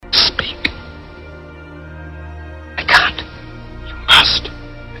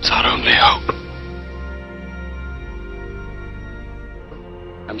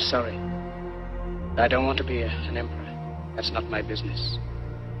sorry. I don't want to be an emperor. That's not my business.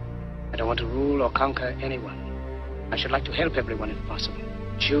 I don't want to rule or conquer anyone. I should like to help everyone if possible.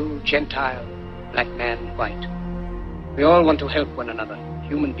 Jew, Gentile, black man, white. We all want to help one another.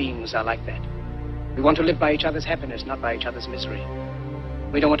 Human beings are like that. We want to live by each other's happiness, not by each other's misery.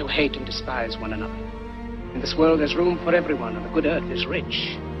 We don't want to hate and despise one another. In this world there's room for everyone, and the good earth is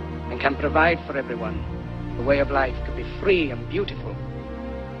rich and can provide for everyone. The way of life can be free and beautiful,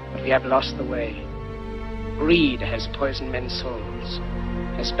 but we have lost the way. Greed has poisoned men's souls,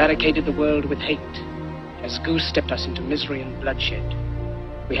 has barricaded the world with hate, has goose-stepped us into misery and bloodshed.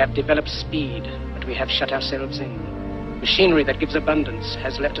 We have developed speed, but we have shut ourselves in. Machinery that gives abundance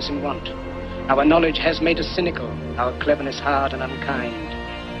has left us in want. Our knowledge has made us cynical, our cleverness hard and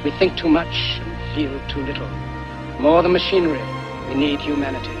unkind. We think too much and feel too little. More than machinery, we need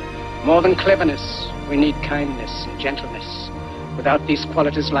humanity. More than cleverness, we need kindness and gentleness. Without these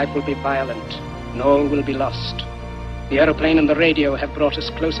qualities, life will be violent, and all will be lost. The aeroplane and the radio have brought us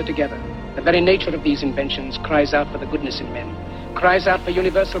closer together. The very nature of these inventions cries out for the goodness in men, cries out for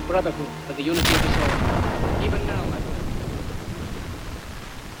universal brotherhood, for the unity of us all. Even now, my brother.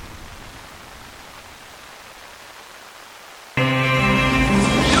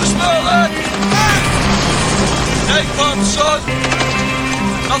 You smell that? Napalm, son!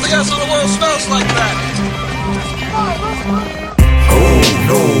 Nothing else in the world smells like that! Oh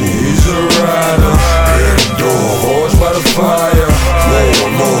no, he's a rider. Indoor, horse by the fire.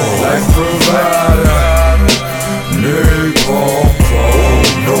 Life provider. Napalm. Oh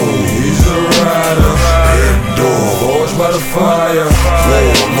no, he's a rider. Indoor, horse by the fire.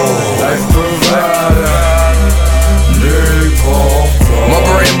 Life provider. Napalm. My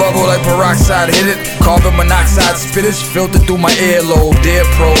brain bubble like peroxide, hit it. Carbon monoxide spittage filtered through my earlobe. Dead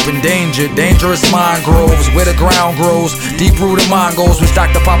probe, endangered, dangerous mind groves. Where the ground grows, deep-rooted Mongols, which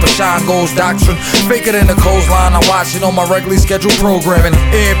Dr. Papa Shine goes doctrine. Faker than the coastline, I'm watching on my regularly scheduled programming.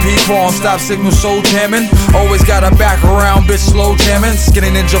 AMP Kwam, stop signal, soul jamming. Always got a back around, bitch, slow jamming. Skinny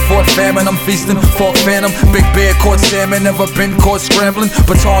ninja fought famine, I'm feasting. Fork phantom, big bear caught salmon. Never been caught scrambling.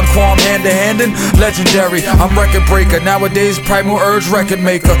 Baton Kwam, hand-to-handing. Legendary, I'm record breaker. Nowadays, primal urge record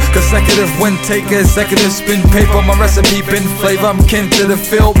maker. Consecutive win taker, executive spin paper. My recipe been flavor. I'm kin to the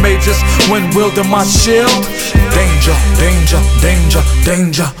field majors when wielding my shield. Danger, danger, danger,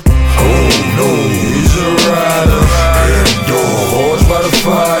 danger. Oh no, he's a rider. Indoor, horse by the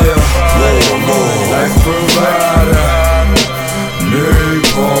fire. Life provider.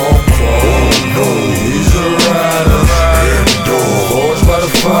 Napalm. Oh no, he's a rider. Indoor, horse by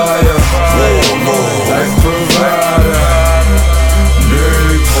the fire. Life provider.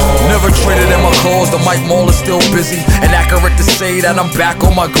 Never traded in my clothes, the Mike Maul is still busy. Inaccurate to say that I'm back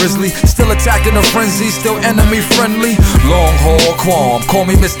on my grizzly. Still attacking a frenzy, still enemy friendly. Long haul Kwam, call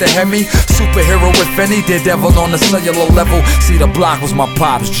me Mr. Hemi. Superhero with any, daredevil on the cellular level. See the block was my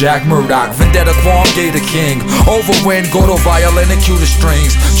pops, Jack Murdoch. Vendetta Kwam, Gator King. Overwind, go to violin and cue the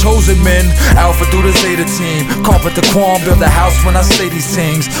strings. Chosen men, Alpha through the Zeta team. Carpenter Kwam, build a house when I say these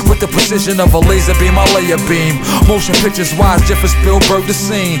things. With the precision of a laser beam, I lay a beam. Motion pictures wise, Jeffrey Spielberg the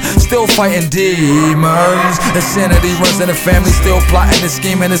scene. Still fighting demons. Insanity runs in the family. Still plotting and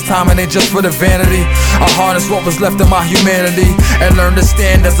scheming. This time it ain't just for the vanity. I harness what was left of my humanity and learn to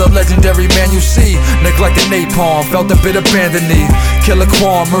stand as a legendary man you see. Neglected napalm, felt a bit abandoned. Killer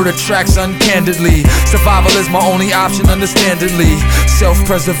Kwam, murder tracks uncandidly. Survival is my only option, understandably.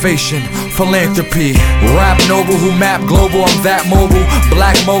 Self-preservation, philanthropy. Rap noble who map global, I'm that mobile.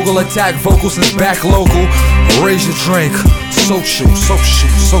 Black mogul attack vocals since back local. Raise your drink. Social, social,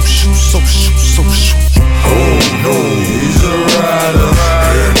 social, social, social. Oh no, he's a rider.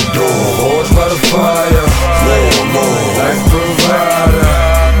 Indoor, horse by the fire. Life provider.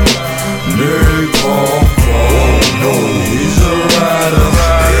 Napalm. Oh no, he's a rider.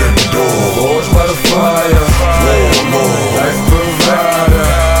 Indoor, horse by the fire. Life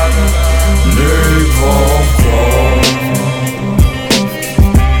provider. Napalm.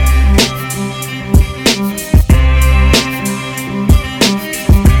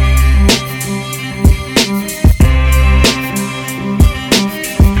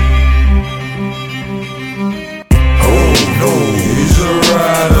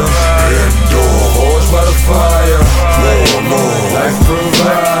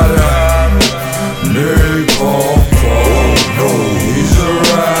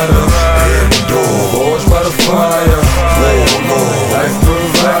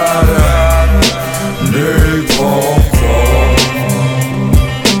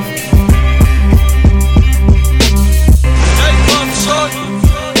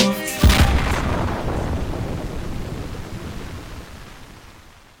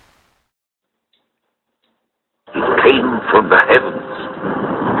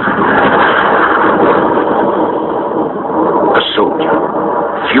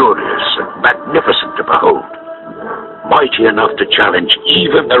 mighty enough to challenge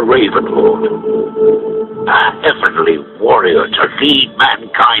even the Raven Lord. A heavenly warrior to lead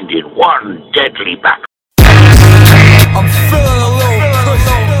mankind in one deadly battle. I'm feeling a little cushy.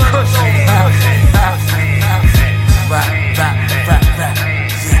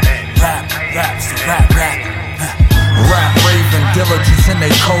 Rap raving, diligence in their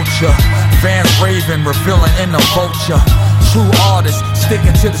culture. Fans raving, revealing in the vulture. True artists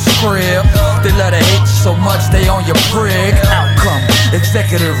sticking to the script. They let it hate you so much they on your prig. Outcome,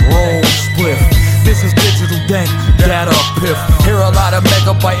 executive role split. This is digital dank, data piff. Hear a lot of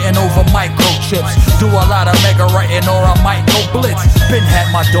megabyting over microchips. Do a lot of mega writing or I might go blitz. Been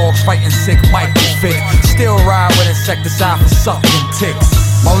had my dogs fighting sick microfic. Still ride with insecticide for sucking ticks.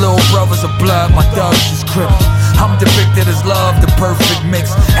 My little brothers of blood, my thugs is crip. I'm depicted as love, the perfect mix.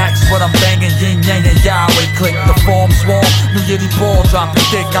 Ask what I'm banging, yin yang and Yahweh click. The form swarm, New Yiddy ball dropping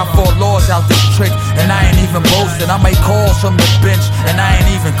thick. I fought laws out this trick, and I ain't even boasting. I make calls from the bench, and I ain't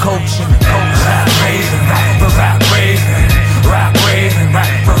even coaching. Rap raising, rap for rap raising. Rap raising, rap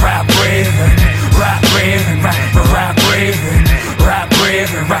for rap raising. Rap raising, rap for rap raising. Rap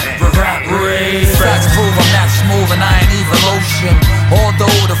raising, rap for rap raising. Facts prove I'm not smooth and I ain't even lotion.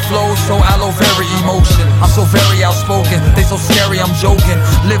 Although the flow's so aloe very emotion. I'm so very outspoken, they so scary I'm joking.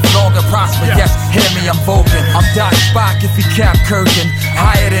 Live long and prosper, yes, hear me, I'm vocal. I'm Doc Spock if he cap curtain.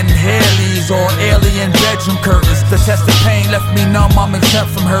 Higher than Haley's or alien bedroom curtains. The test of pain left me numb, I'm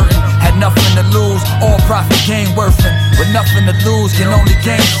exempt from hurting. Had nothing to lose, all profit gain worthing. With nothing to lose, can only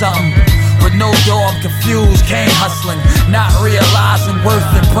gain something. With no door, I'm confused, cane hustling. Not realizing worth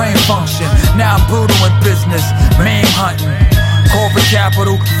and brain function. Now I'm brutal in business, main hunting. Corporate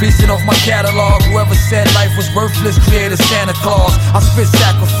capital, feasting off my catalog. Whoever said life was worthless created Santa Claus. I spit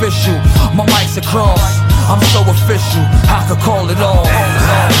sacrificial, my mic's a cross. I'm so official, I could call it all.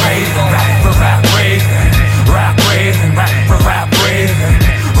 Rap raising, rap for rap raising. Rap raising, rap for rap raising.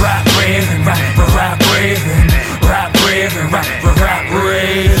 Rap raising, rap for rap raising. Rap raising, rap for rap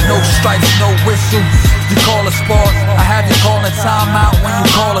raising. No stripes, no whistle. You call a sport, I have you calling time out when you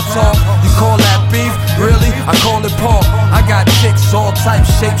call a talk. You call that beef, really? I call it pork. I got chicks, all types,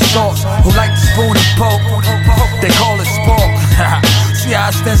 shaped shorts, who like to spoon and poke. They call it sport. See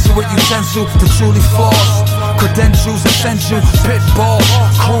I stencil with utensil to truly floss. Credentials essential, pit balls,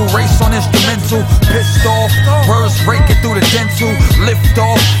 crew race on instrumental. Pissed off, words raking through the dental. Lift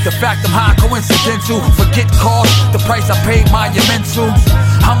off, the fact I'm high coincidental. Forget cost, the price I paid monumental.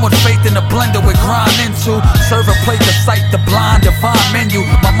 I'm with faith in the blender with grind into. Serve a plate to sight the blind, divine menu.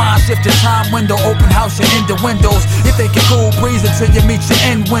 My mind shifted time window, open house and in the windows. If they can cool breeze until you meet your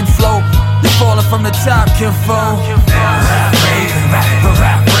end wind flow. You're falling from the top, kinfo. Rap raising, rap for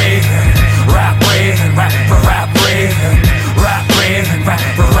rap raising. Rap raising, rap for rap raising. Rap raising, rap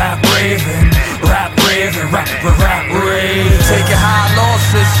for rap raising. Rap raising, rap for rap raising. Taking high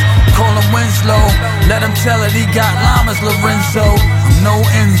losses, call him Winslow. Let him tell it he got llamas, Lorenzo. I'm no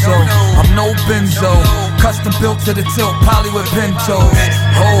Enzo, I'm no Benzo. Custom built to the tilt, poly with pintos.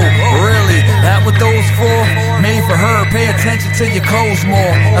 Oh, really? That what those for? Made for her, pay attention to your clothes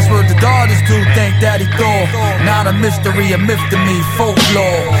more. That's what the daughters do, think Daddy Thor. Not a mystery, a myth to me,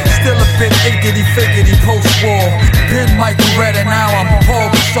 folklore. Still a bit iggity-figgity post-war. Been Michael Red and now I'm Paul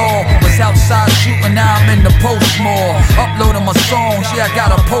Gasol. Was outside shooting, now I'm in the post more. Uploading my songs, yeah I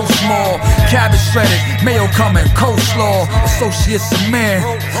gotta post more. Cabbage shredded, mayo coming, coleslaw. Associates of men,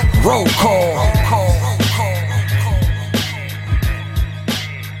 roll call.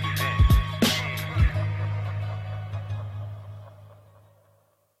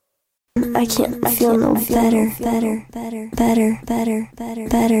 I can't feel no better. I can't feel no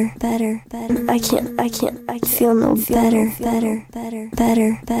better. I can't feel no better. I can't feel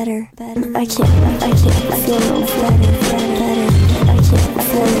no better. I can't feel no better. I can't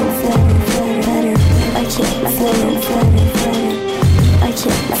feel no better. I can't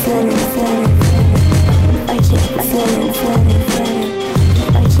feel no better. I can't feel no better.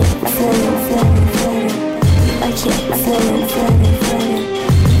 I can't feel no better.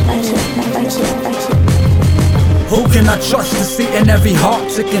 Who can I trust to see in every heart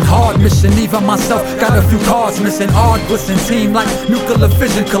ticking hard mission? Even myself got a few cards missing. Odd glisten team like nuclear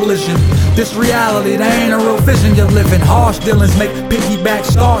fission collision. This reality, that ain't a real vision you're living. Harsh dealings make piggyback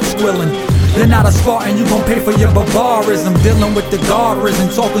start squilling. You're not a Spartan, you gon' pay for your barbarism. Dealing with the God risen,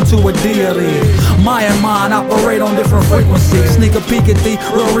 talking to a deity. My and mine operate on different frequencies. Sneak a peek at the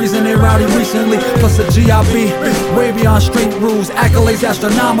real reason they rowdy recently. Plus a GIB, way beyond street rules. Accolades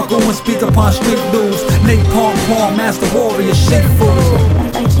astronomical when speak upon street dudes. Napalm, master warrior, shit fools.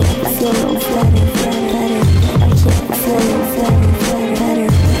 I can't feel no better. I can't feel no better.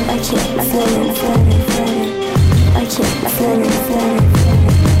 I can't feel no better. I can't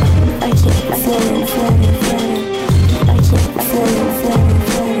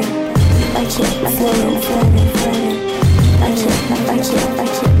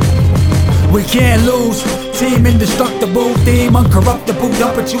We can't lose. Team indestructible, theme uncorruptible.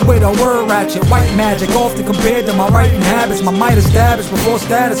 Dump at you with a word ratchet. White magic, often compared to my writing habits. My might established before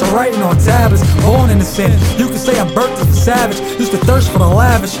status of writing on tablets. Born in the sin, you can say I'm birthed as a savage. Used to thirst for the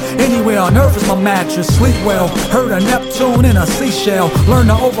lavish. Anywhere on earth is my mattress. Sleep well, heard of Neptune in a seashell. Learn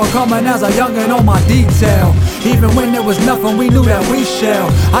to overcome it as a youngin' on my detail. Even when there was nothing, we knew that we shall.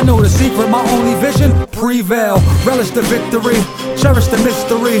 I know the secret, my only vision, prevail. Relish the victory, cherish the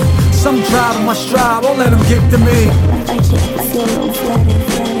mystery. Some drive and must strive, won't let them get to me. I can't feel no better.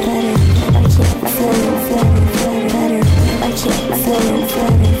 I can't feel no better. I can't feel no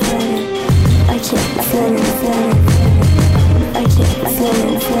better. I can't feel no better. I can't feel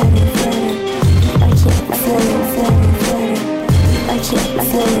no better. I can't feel no better. I can't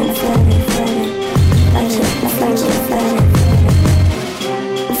feel no better. I can't feel no better.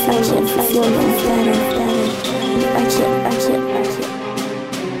 I can't feel no better. I can't.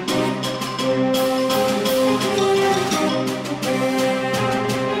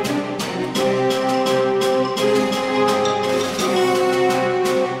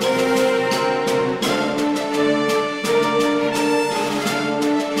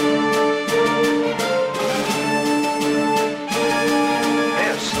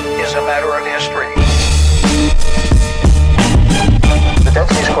 Is a matter of history. The Dead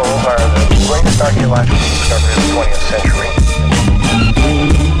Sea Scrolls are the greatest archaeological discovery of the 20th century.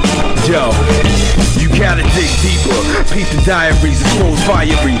 Yo, you gotta dig deeper. Peep the diaries, the scrolls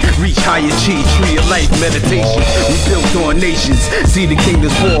fiery. Reach higher chi, tree of life, meditation. We built on nations. See the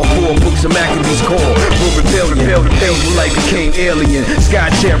kingdoms fall. 4 books of Maccabees call. We'll rebellion. Angel light became alien.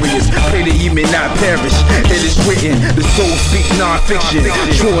 Sky chariots, pray that ye may not perish. It is written, the soul speak non-fiction.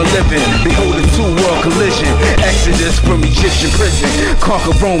 True and living, behold a 2-world collision. Exodus from Egyptian prison.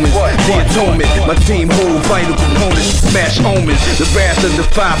 Conquer Romans, the atonement. My team hold vital components. Smash omens, the wrath of the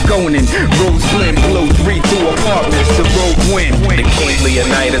 5 going. Rose blend, blow 3 through apartments. The road win. The King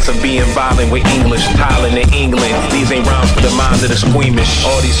Leonidas of being violent with English, Thailand and England. These ain't rhymes for the mind of the squeamish.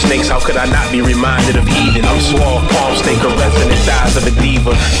 All these snakes, how could I not be reminded of Eden? I'm suave, palm stay caressing the thighs of a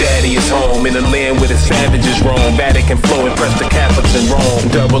diva. Daddy is home in a land where the savages roam. Vatican flow impress the Catholics in Rome.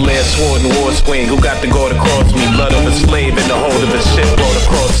 Double-edged sword and war swing. Who got the guard across me? Blood of a slave in the hold of a ship brought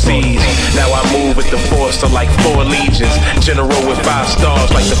across seas. Now I move with the force of like 4 legions. General with 5 stars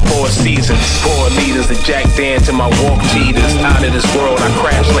like the 4 seasons. 4 leaders that Jack Dan to my walk cheaters. Out of this world I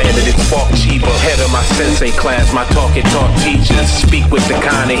crash landed, it's walk cheaper. Head of my sensei class, my talk teachers. Speak with the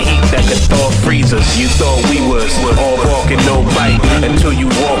kind of heat that could thaw freezers. You thought we was all walk and no bite, until you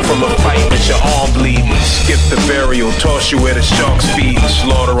walk from a fight with your arm bleeding. Skip the burial, toss you where the sharks feed.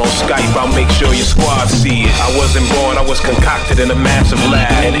 Slaughter on Skype, I'll make sure your squad see it. I wasn't born, I was concocted in a massive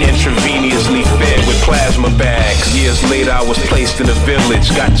lab and intravenously fed with plasma bags. Years later I was placed in a village,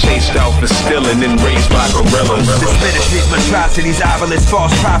 got chased out for stealing and raised by gorillas. The Spanish means monstrosities, obelisk,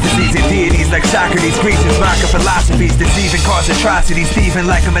 false prophecies, and deities like Socrates, Grecians, market philosophies, deceiving, cause atrocities, thieving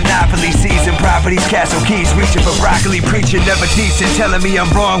like a monopoly, seizing properties, castle keys, reaching for broccoli, preaching never decent, telling me I'm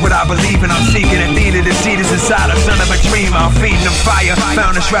wrong, what I believe in, I'm seeking Athena, the seed is inside a son of a dream, I'm feeding them fire,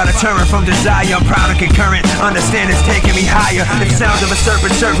 found a shroud of turn from desire, I'm proud and concurrent, understand it's taking me higher, the sound of a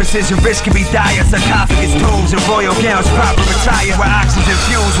serpent surfaces, your risk can be dire, sarcophagus, tombs, and royal gowns, proper retire, where oxygen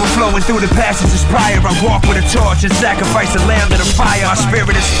fumes were flowing through the passages prior, I walk with a torch and sacrifice a lamb to the fire, my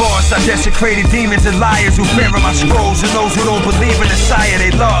spirit is forced, I desecrated demons and liars who fear my scrolls, and those who don't believe in the sire,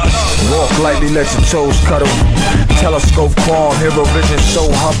 they lost. Walk lightly, let your toes cuddle. Telescope Kwam, hero vision so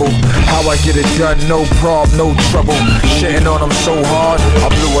humble. How I get it done, no problem, no trouble. Shitting on them so hard, I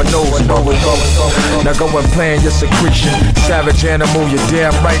blew a nose bubble. Now go and plan your secretion. Savage animal, you're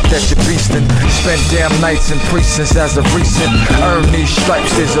damn right that you're beastin'. Spend damn nights in precincts as of recent. Earn these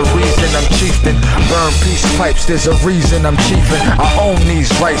stripes, there's a reason I'm chieftain. Burn peace pipes, there's a reason I'm chiefin'. I own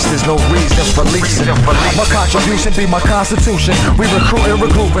these rights, there's no reason for leasing. My contribution be my constitution. We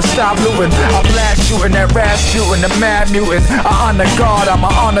recruit, but stop looting. I blast shooting that Rasputin, the mad mutant. I honor God, I'm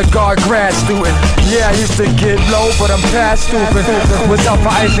an honor guard grad student. Yeah, I used to get low, but I'm past stupid. Was out for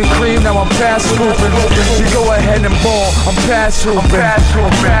ice and cream, now I'm past scooping. You go ahead and ball, I'm past hooping.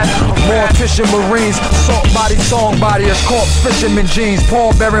 More fishing marines, salt body, song body, as corpse fisherman jeans.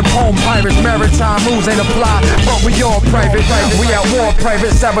 Paul bearing poem pirates, maritime rules ain't apply, but we all private. We at war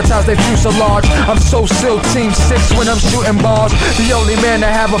private, sabotage they fuselage. I'm so still team 6 when I'm shooting bars. The only man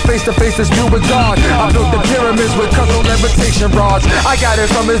that have a face-to-face dispute with God. I built the pyramids with custom levitation rods. I got it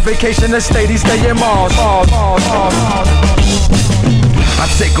from his vacation estate, he stay in Mars. I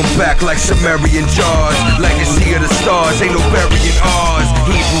take them back like Sumerian jars. Legacy of the stars, ain't no burying ours.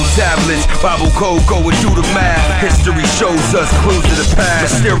 Hebrew tablets, Bible code going through the math. History shows us clues to the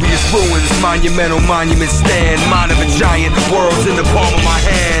past. Mysterious ruins, monumental monuments stand. Mind of a giant, worlds in the palm of my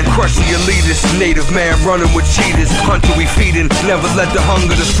hand. Crush the elitist, native man running with cheetahs. Hunter we feeding, never let the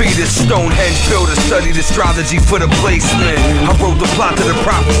hunger defeat us. Stonehenge builder studied astrology for the placement. I wrote the plot to the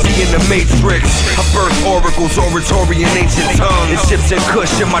prophecy in the Matrix. I birthed oracles, oratory in ancient tongue. Egyptian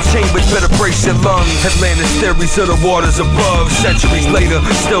Kush in my chambers, better brace your lungs. Atlantis theories of the waters above. Centuries later,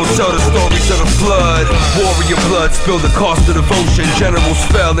 still tell the stories of the flood. Warrior blood spilled the cost of devotion. Generals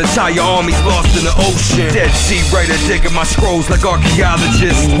fell, entire armies lost in the ocean. Dead Sea writer digging my scrolls like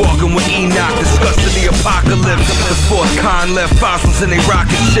archaeologists. Walking with Enoch, discussing the apocalypse. The fourth kind left fossils in their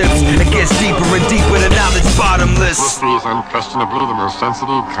rocket ships. It gets deeper and deeper, the knowledge bottomless. History is unquestionably the most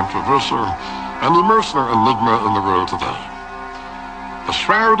sensitive, controversial, and emotional enigma in the world today. The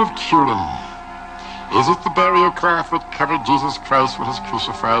Shroud of Turin. Is it the burial cloth that covered Jesus Christ when his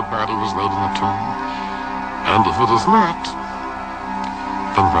crucified body was laid in the tomb? And if it is not,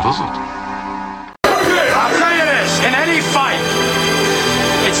 then what is it? I'll tell you this, in any fight,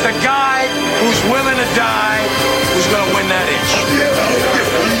 it's the guy who's willing to die who's gonna win that inch.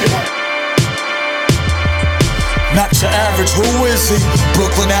 Not your average, who is he?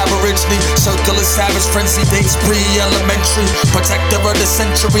 Brooklyn Aborigine, circular savage frenzy, days pre-elementary. Protector of the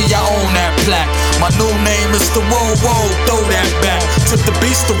century, I own that plaque. My new name is the Whoa Whoa, throw that back. Took the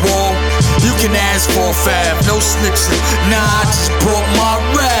beast to war, you can ask for a fab, no snitching. Nah, I just brought my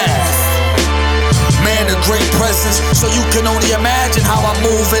wrath. Man of great presence, so you can only imagine how I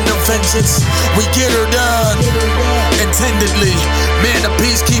move in the vengeance. We get her done, intendedly. Man of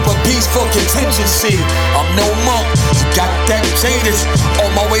peace, keep a peaceful contingency. I'm no monk, you got that jaded.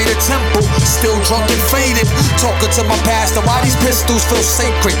 On my way to temple, still drunk and faded. Talking to my pastor, why these pistols feel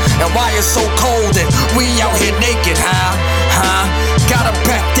sacred? And why it's so cold and we out here naked, huh? Gotta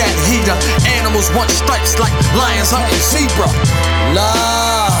back that heater. Animals want stripes like lions hunting zebra.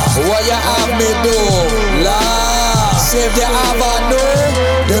 La, what ya have me do? La, save the avenue.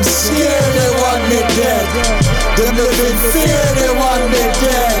 Them scared they want me dead. Them live in fear they want me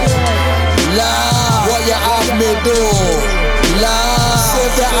dead. La, what ya have me do? La,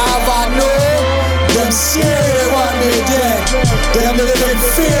 save the avenue. Them scared they want me dead. Them live in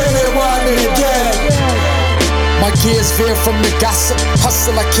fear they want me dead. My gears veer from the gossip.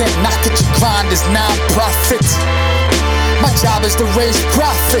 Hustle, I can't knock it. Your grind is non-profit. My job is to raise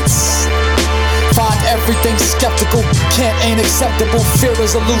profits. Find everything skeptical. Can't ain't acceptable. Fear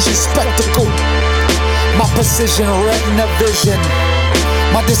is illusion, spectacle. My precision, retina vision.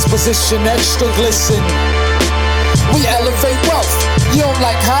 My disposition, extra glisten. We elevate wealth. You don't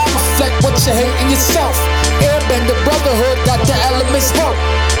like how I reflect what you hate in yourself. Airbender brotherhood got the elements help.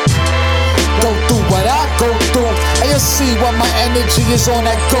 Go through what I go through, and you'll see why my energy is on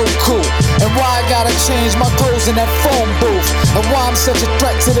that Goku, and why I gotta change my clothes in that phone booth, and why I'm such a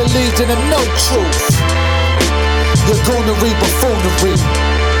threat to the legion of no truth. You're gonna read buffoonery.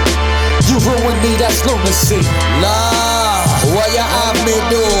 You ruin me, that's lunacy. La, what ya have me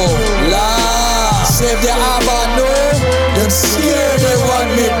do? La, save the avenue. Them scared they want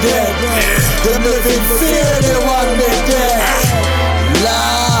me dead. Them live in fear they want me dead. La,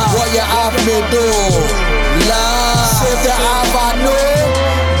 what you have me do? La, save the avenue.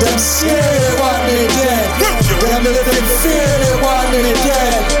 Them scared they want me dead. Them live in fear they want me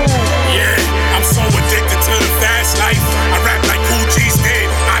dead. Yeah, I'm so addicted to the fast life. I rap like Cool G's did.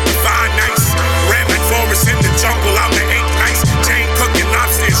 I define nice. Ran like Fortis in the jungle. I'm the ain't nice. Jane cooking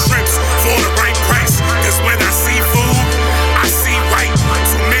lobster and shrimps for the right price. Cause when I see food, I see white.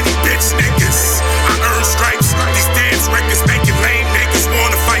 Too many bitch niggas. I earn stripes. These dance records making lame niggas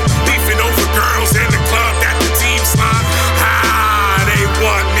wanna fight. Beefing over girls in the club that the team slime. They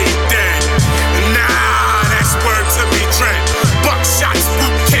want me dead. Nah, that's word to me dread. Buckshots,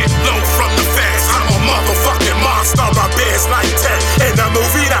 boot kid, low from the fast. I'm a motherfucking monster. My bears like Ted. In the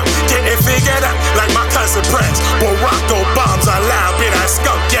movie now, getting figured out like my cousin Prince. Morocco bombs are loud, bit I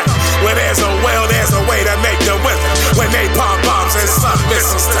skunk, yeah. Where there's a well, there's a way to make the weather. When they pop bombs and suck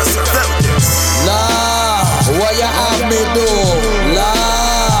missiles to civilians. La, what ya have me do? La,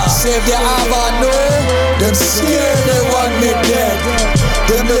 save the avenue. Them scared they want me dead.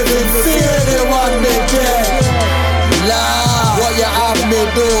 Them live in fear they want me dead. La, what ya have me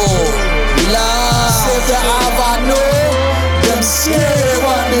do? La, save the avenue. Them scared they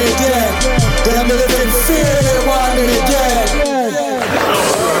want me dead. Them live in fear they want me dead.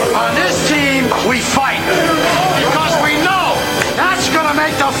 On this team, we fight. Because we know that's gonna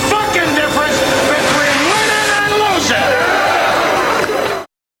make the fucking difference between winning and losing.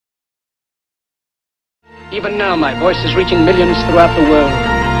 Even now, my voice is reaching millions throughout the world.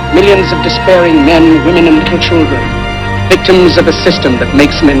 Millions of despairing men, women, and little children, victims of a system that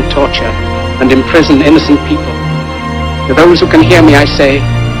makes men torture and imprison innocent people. To those who can hear me, I say,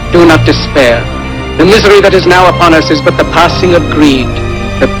 do not despair. The misery that is now upon us is but the passing of greed,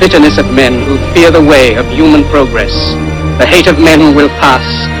 the bitterness of men who fear the way of human progress. The hate of men will pass,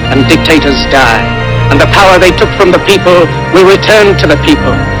 and dictators die, and the power they took from the people will return to the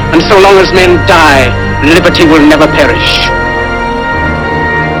people. And so long as men die, liberty will never perish.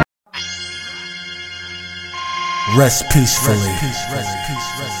 Rest peacefully.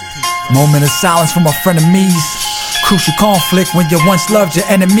 Moment of silence from our frenemies. Crucial conflict when you once loved your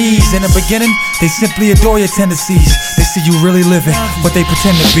enemies. In the beginning, they simply adore your tendencies. They see you really living what they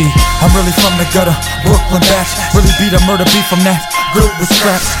pretend to be. I'm really from the gutter, Brooklyn batch. Really beat a murder beat from that. Good with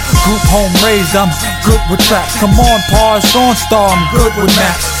scraps, group home raised, I'm good with traps. Come on, Pars, on star, I'm good with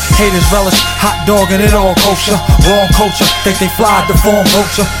maps. Haters relish, hot dog and it all kosher. Wrong culture, think they fly the form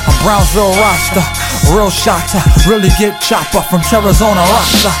vulture. I'm Brownsville roster, real shotter. Really get chopped up from Terrazona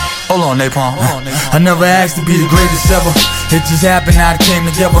roster. Hold on, Napalm. I never asked to be the greatest ever. It just happened, how it came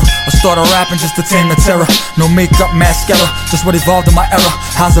together. I started rapping just to tame the terror. No makeup, mascara, just what evolved in my era.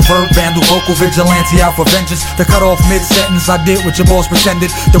 How's a verb, vandal, vocal, vigilante, out for vengeance. To cut off mid-sentence, I did what your boss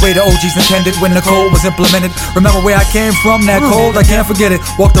pretended. The way the OGs intended when the code was implemented. Remember where I came from, that cold, I can't forget it.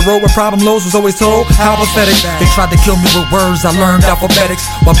 Walked the road where problem lows was always told. How pathetic. They tried to kill me with words, I learned alphabetics.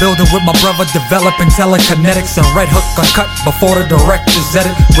 While building with my brother, developing telekinetics. And Red Hook uncut before the director's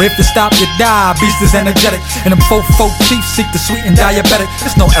edit. Where if to stop you die, beast is energetic. And them faux chiefs seek the sweet and diabetic.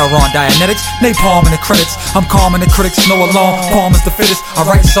 There's no error on Dianetics. Napalm in the credits. I'm calm and the critics know along. Palm is the fittest. I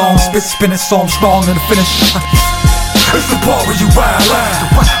write songs, spit spin it, so I'm strong in the finish. It's the part where you wild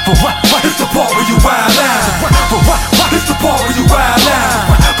out. It's the part where you wild out. It's the part where you wild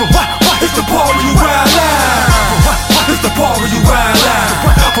out. It's the part where you wild out. It's the part where you wild out.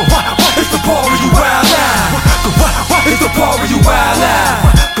 It's the part where you wild out. It's the part where you wild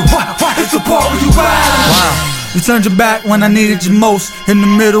out. It's the part where you wild out. You turned your back when I needed you most. In the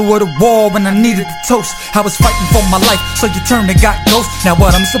middle of the war when I needed the toast. I was fighting for my life, so you turned and got ghost. Now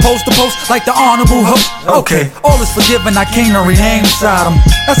what I'm supposed to post, like the honorable host. Okay, all is forgiven, I came to rename Sodom.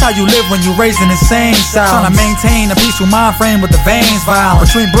 That's how you live when you're raised in insane style. Trying to maintain a peaceful mind frame with the veins violent.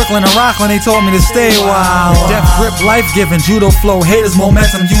 Between Brooklyn and Rockland, they told me to stay wild. Death grip, life-giving, judo flow. Haters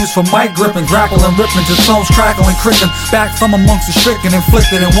momentum used for mic gripping. Grapple and ripping, to tones crackling, cricking. Back from amongst the stricken,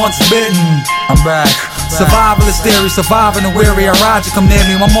 inflicted and once bitten. I'm back. Survivalist theory, surviving the weary. I ride you, come near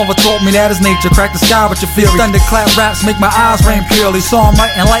me. My mother taught me that is nature. Crack the sky with your fury. Thunderclap raps make my eyes rain purely. Saw I'm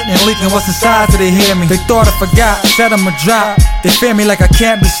writing lightning leaking what's inside till they hear me. They thought I forgot, said I'm a drop. They fear me like I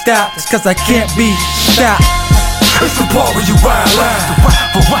can't be stopped. It's cause I can't be stopped. It's the part where you wild out.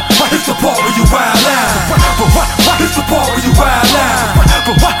 It's the part where you wild out. It's the part where you wild out.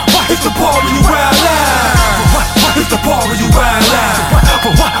 It's the part where you wild out. It's the part where you wild out.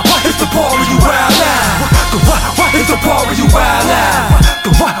 It's the part where you wild out. It's the part where you wild out.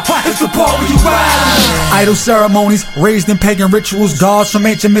 It's the part where you wild out. Idol ceremonies, raised in pagan rituals. Gods from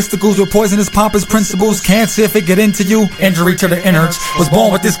ancient mysticals with poisonous pompous principles. Cancer if it get into you, injury to the innards. Was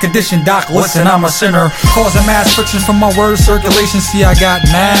born with this condition, doc, listen, I'm a sinner. Causing mass friction from my word circulation. See, I got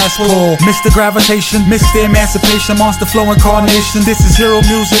mass pull. Mr. Gravitation, Mr. Emancipation, Monster Flow Incarnation. This is hero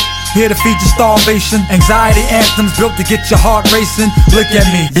music, here to feed your starvation. Anxiety anthems built to get your heart racing. Look at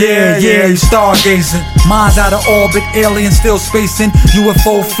me, yeah, you stargazing. Minds out of orbit, aliens still spacing.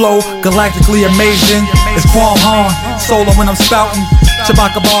 UFO flow, galactically amazing. It's Kwam solo when I'm spouting.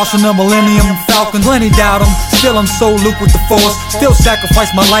 Chewbacca boss from the Millennium Falcon. Plenty doubt him, still I'm so Luke with the force. Still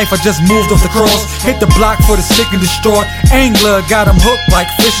sacrifice my life, I just moved off the cross. Hit the block for the sick and distraught. Angler got him hooked like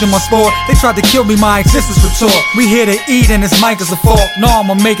fish in my sport. They tried to kill me, my existence retort. We here to eat and this mic is a fork. No,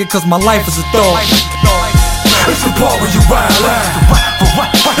 I'ma make it cause my life is a thought. It's the part where you wild out.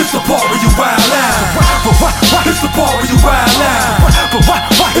 It's the part where you wild out. It's the part where you wild out.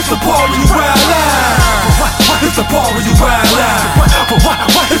 It's the part where you wild out. It's the part where you wild out.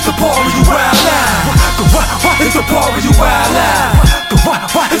 It's the part where you wild out. It's the part where you wild out.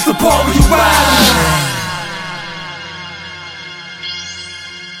 It's the part where you wild out.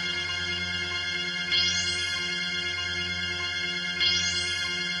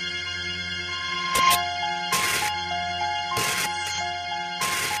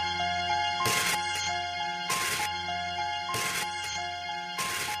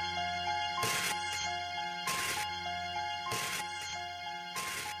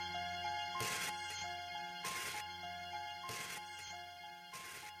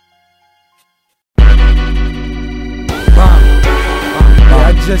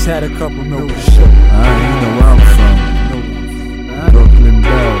 Just had a couple milk to show. You know where I'm from. Brooklyn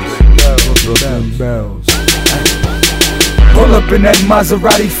Bells. Brooklyn bells. Pull up in that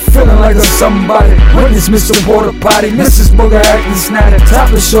Maserati, feeling like a somebody. Witness Mr. Porta Potty, Mrs. Booger acting snatty.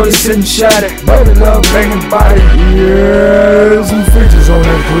 Topless shorty sitting shattered, baby love banging body. Yeah, some features on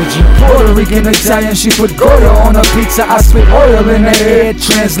that bridge. Puerto Rican Italian, she put Goya on her pizza. I spit oil in her head,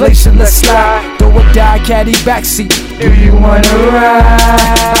 translation, let's slide. Throw a die caddy backseat if you wanna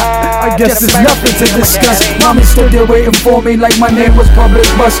ride. I guess there's nothing to discuss. Mommy stood there waiting for me like my name was Public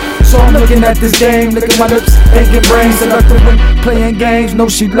Bus. So I'm looking at this dame, licking my lips, aching brains, seductive when playing games. No,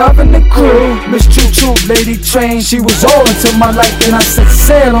 she loving the crew. Miss Choo Choo, lady train, she was all into my liking. I set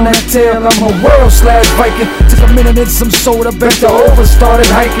sail on that tail, I'm a world/Viking. Took a minute and some soda, bent over, started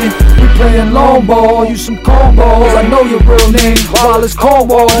hiking. We playing long ball, you some cornballs. I know your real name, Wallace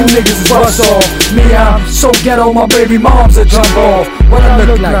Cornwall. You niggas is bust off. Me, I'm so ghetto, my baby mom's a jump off. What I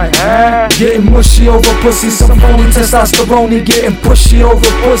look like? Getting mushy over pussy, some phony testosterone, getting pushy over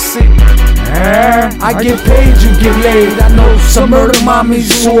pussy. I get paid, you get laid. I know some murder mommies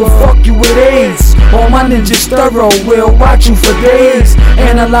who will fuck you with AIDS. All my ninjas thorough, will watch you for days.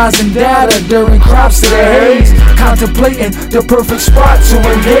 Analyzing data during crops of the haze. Contemplating the perfect spot to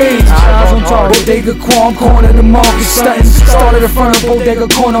engage. Eyes on target. Bodega Kwam, corner the market. Stunting, started in front of Bodega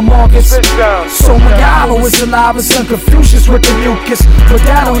corner markets. So Magalo is alive and son Confucius with the mucus. But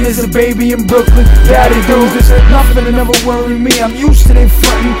that on is a baby in Brooklyn. Daddy dudes, this nothing to never worry me. I'm used to they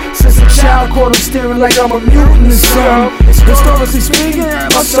frontin'. Since a child caught him staring like I'm a mutant or something. Historically speaking,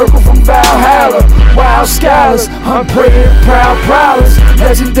 my circle from Valhalla. Wild scholars, unpraying, proud prowlers.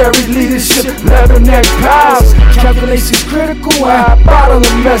 Legendary leadership, leatherneck pals. Calculations critical, I bottle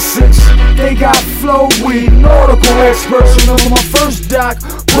a message. They got flow, weed, nautical experts. Remember my first doc,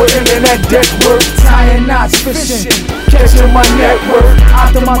 putting in that deck work. Tying knots, fishing, catching my network.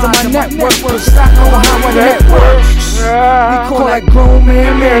 Optimizing my network, I know how my net works. We call that grown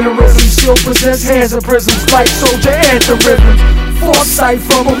man mannerism. Still possess hands of prisms like soldier anthem rhythms. Foresight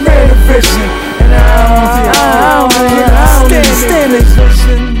from a man of vision. And I don't understand this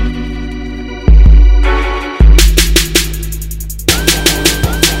vision.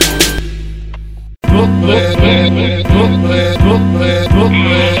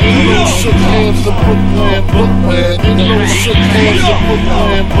 Shook hands to Brooklyn, Brooklyn. Ain't no shook hands to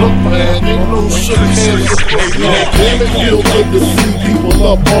Brooklyn, Brooklyn. Ain't no shook hands to Brooklyn. Damn, it feel good to see people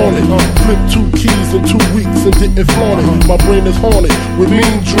up on it. Flipped 2 keys in 2 weeks and didn't flaunt it. My brain is haunted with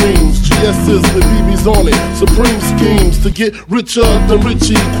mean dreams. GS's with BB's on it. Supreme schemes to get richer than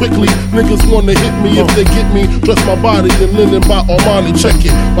Richie quickly. Niggas wanna hit me if they get me. Dress my body in linen by Armani. Check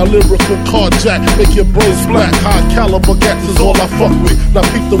it. My lyrical carjack make your brains black. High caliber gats is all I fuck with. Now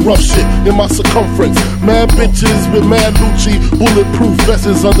peep the rough shit in my circumference. Mad bitches with mad Lucci. Bulletproof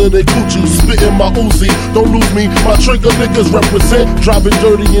vests under their coochie. Spitting my Uzi. Don't lose me. My trigger niggas represent. Driving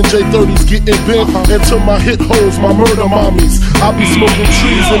dirty in J30s. Getting bent. Into my hit holes. My murder mommies. I be smoking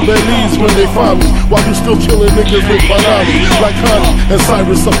trees in Belize when they find me. While you still killing niggas with Banani. Like Connie and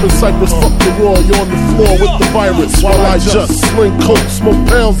Cyrus up in Cyprus. Fuck the raw. You on the floor with the virus. While I just sling coke. Smoke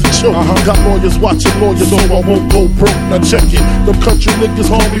pounds and choke. Got lawyers watching lawyers so I won't go broke. Now check it. Them country niggas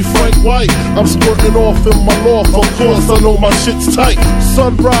call me Frank White. I'm squirting off in my loft. Of course I know my shit's tight.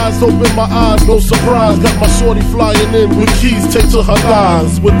 Sunrise, open my eyes, no surprise. Got my shorty flying in with keys taped to her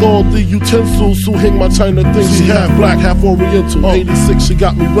thighs. With all the utensils who hang my China things. She half black, half oriental. 86, she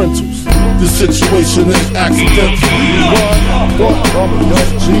got me rentals. This situation ain't accidental.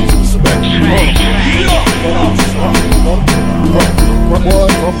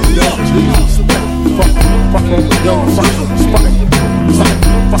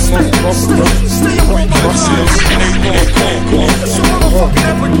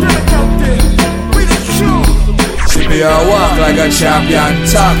 See, I walk like a champion,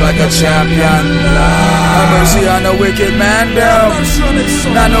 talk like a champion. Have mercy on the wicked man, them.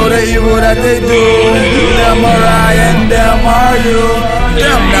 I know the evil that they do. Them are I and them are you.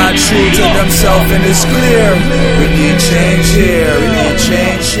 Them not true to themselves and it's clear. We need change here, we need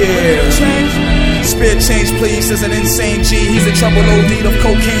change here. Spit change please, says an insane G. He's in trouble, no need of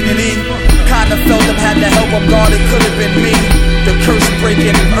cocaine and E. Kinda felt him, had to help him, God, it could've been me. The curse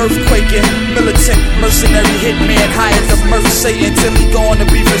breaking, earthquaking, militant, mercenary hitman, hired the mirth Satan till he gone, the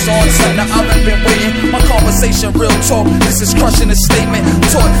beef is on. Son, now I've been waiting, my conversation real talk, this is crushing a statement.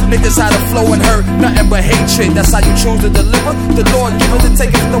 Taught niggas how to flow and hurt, nothing but hatred, that's how you choose to deliver. The Lord give it to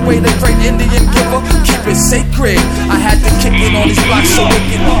take it away, the great Indian giver, keep it sacred. I had to kick it on these blocks so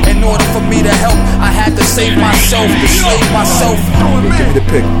wicked, in order for me to help, I had to save myself, to slave myself. Give me the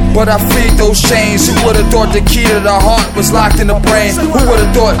pick. But I freed those chains, who would've thought the key to the heart was locked in the brain? Who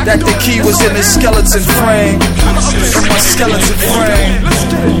would've thought that the key was in the skeleton frame? In my skeleton frame.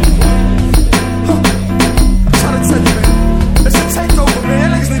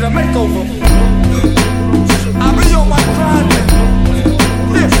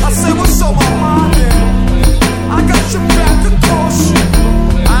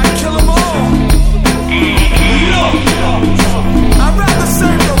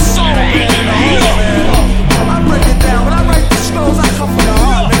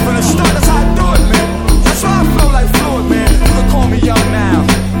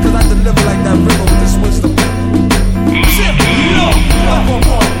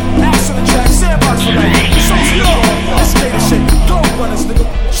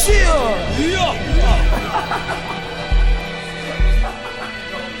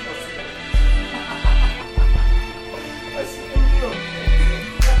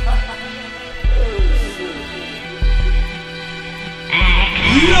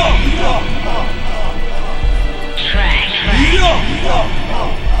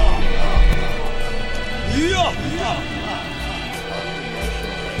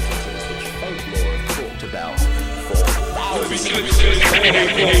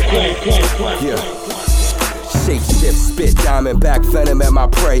 Yeah. Shape shift, spit diamondback venom at my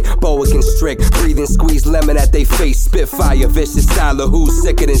prey. Boa constrict, breathing, squeeze lemon at they face. Spit fire, vicious styler, who's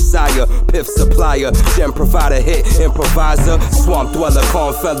sicker than sire. Piff supplier, gem provider, hit improviser. Swamp dweller,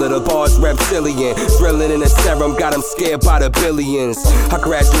 calm fella, the bars reptilian. Drilling in the serum, got him scared by the billions. I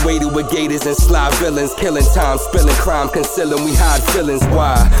graduated with gators and sly villains. Killing time, spilling crime, concealing, we hide feelings.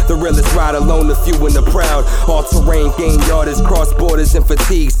 Why? The realest ride alone, the few and the proud. All terrain, game yarders, cross borders and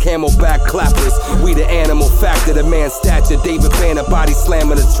fatigues. Camelback clappers, we the animal factor, the man's stature. David Banner, body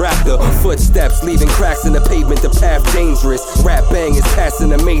slamming a tractor. Footsteps, leaving cracks in the pavement, the path dangerous. Rap bangers, passing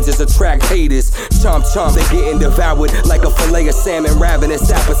the majors, attract haters. Chomp chomp, they getting devoured like a fillet of salmon,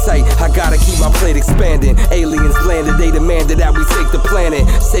 ravenous appetite. I gotta keep my plate expanding. Aliens landed, they demanded that we take the planet.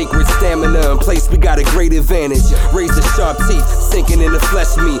 Sacred stamina in place, we got a great advantage. Razor sharp teeth, sinking in the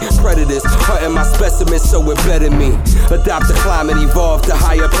flesh meat. Predators, hunting my specimens, so it better me. Adopt the climate, evolve to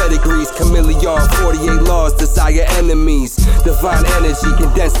higher pedigrees. Chameleon, 48 laws, desire enemies. Divine energy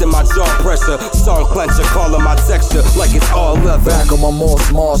condensed in my jaw pressure. Song clencher, calling my texture like it's all leather. Back on my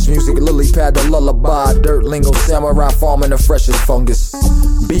Marsh music, lily pad the lullaby. Dirt lingo, samurai farming the freshest fungus.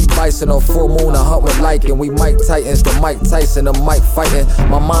 Beat bison on full moon, I hunt with lichen. We Mike Titans, the Mike Tyson, the Mike fighting.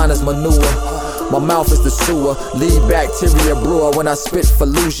 My mind is manure. My mouth is the sewer, lead bacteria brewer. When I spit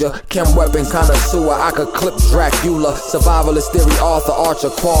Fallujah, chem weapon connoisseur. I could clip Dracula, survivalist theory author, archer,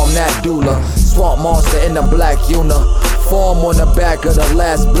 Kwam, Nat doula. Swamp monster in the black uniform on the back of the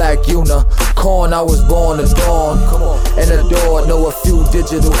last black unicorn. I was born to dawn and adored. Know a few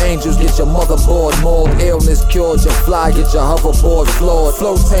digital angels, get your motherboard mold. Illness cured, your fly, get your hoverboard floored.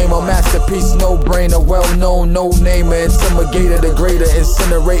 Flow tamer, masterpiece, no brainer, well known, no namer. Intimigator, degrader,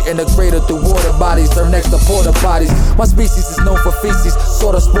 incinerating the greater through water bodies. Turn next to porta potties. My species is known for feces,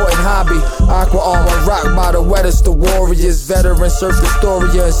 sort of sporting hobby. Aqua armor, rock by the wettest, the warriors. Veteran, surf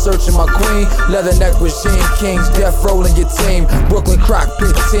Historia, and searching my queen. Leatherneck regime, kings, death rolling your team. Brooklyn crock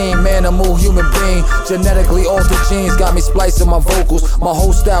pit team, animal, human being. Genetically altered genes got me splicing my vocals. My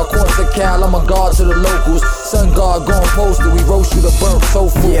whole style, Corsical, I'm a guard to the locals. Sun guard gone posted, we roast you to burnt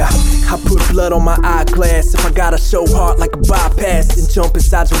tofu. Yeah, I put blood on my eyeglass. If I gotta show heart like a bypass, then jump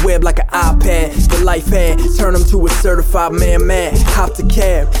inside your web like an iPad. The life had, turn him to a certified man mad. Hopped a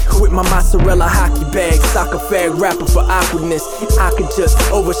cab with my mozzarella hockey bag. Soccer fag rapper for awkwardness. I could just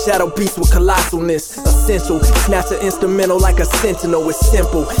overshadow beats with colossalness. Essential, snatch an instrumental like a sentinel. It's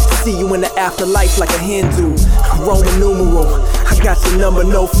simple, see you in the afterlife like a Hindu. Roman numeral, I got your number,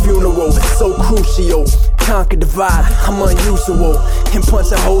 no funeral. So crucial, conquer divide, I'm unusual. And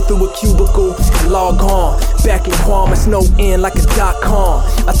punch a hole through a cubicle and log on. Back in Kwam, it's no end like a .com.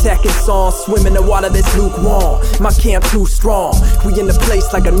 Attacking songs, swim in the water that's lukewarm. My camp too strong, we in the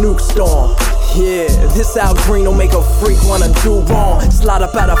place like a nuke storm. Yeah, this Al Green'll make a freak wanna do wrong. Slide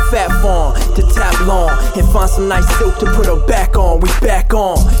up out a fat farm to tap long and find some nice silk to put her back on. We back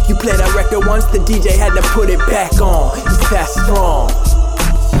on. You play that record once, the DJ had to put it back on. It's that strong.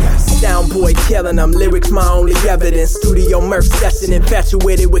 Soundboy killing them, lyrics my only evidence. Studio Merc session,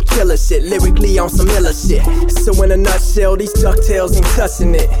 infatuated with killer shit. Lyrically on some iller shit. So in a nutshell, these ducktails ain't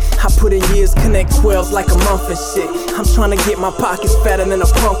touching it. I put in years, connect 12s like a month and shit. I'm trying to get my pockets fatter than a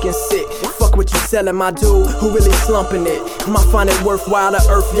pumpkin sick. Fuck what you selling, my dude, who really slumping it? Might find it worthwhile to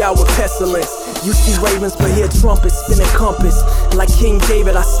earth y'all with pestilence. You see ravens but hear trumpets, spinning compass. Like King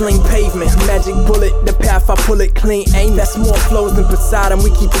David, I sling pavement. Magic bullet, the path I pull it clean. Aim, that's more flows than Poseidon. We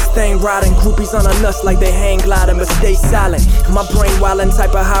keep this thing riding. Groupies on our nuts like they hang gliding, but stay silent. My brain wildin',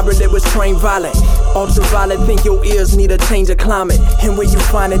 type of hybrid that was trained violent. Ultraviolet, think your ears need a change of climate. And where you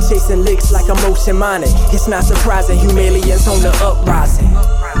find it, chasing licks like I'm ocean mining. It's not surprising, humiliants on the uprising.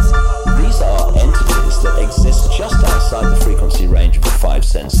 These are entities that exist just outside the frequency range of the five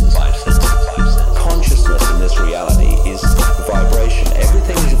senses. Consciousness in this reality is vibration.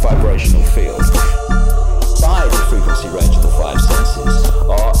 Everything is a vibrational field. Inside the frequency range of the five senses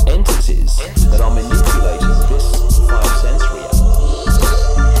are entities that are manipulating this five sense reality.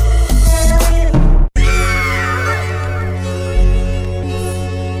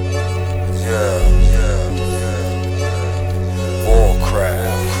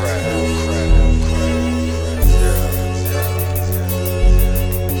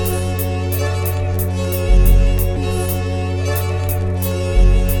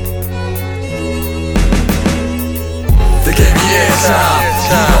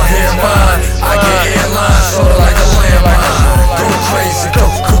 You gon' hear mine, I get airlines, sorta like a landmine. Go crazy, go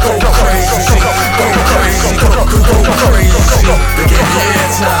crazy, go crazy, go crazy. They give me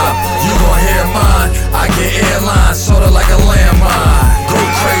airtime, you gon' hear mine, I get airlines, sorta like a landmine. Go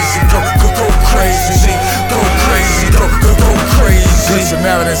crazy, go crazy, go crazy, go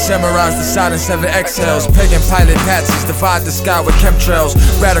Memorize the silent 7 exhales. Pagan pilot patsies divide the sky with chemtrails.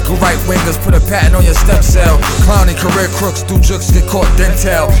 Radical right wingers put a patent on your stem cell. Clowny career crooks do jokes get caught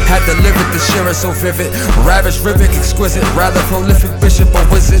dental. Had to live it, the share is so vivid. Ravish, rivik, exquisite. Rather prolific bishop or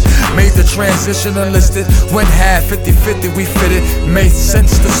wizard. Made the transition enlisted. Went half 50-50 we fitted. Made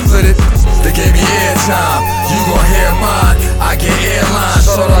sense to split it. They gave me airtime. You gon' hear mine. I get airlines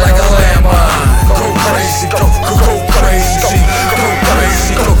sorta like a landmine. Go crazy, go crazy, go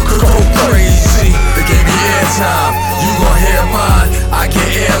crazy, go crazy. They gave me airtime. You gon' hear mine. I get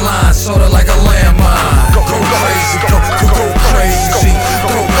airlines sorta like a landmine. Go crazy, go crazy,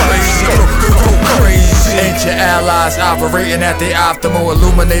 go crazy, go crazy. Ancient allies operating at the optimal.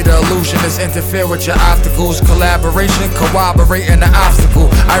 Illuminator illusionists interfere with your obstacles. Collaboration, corroborating the obstacle.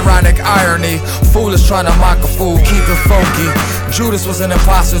 Ironic irony, foolish trying to mock a fool. Keep it funky. Judas was an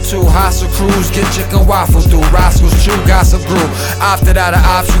imposter too. Hostile crews get chicken waffles through. Rascals chew, gossip grew. Opted out of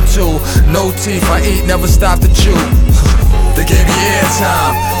option 2. No teeth, I eat, never stop to chew. They gave me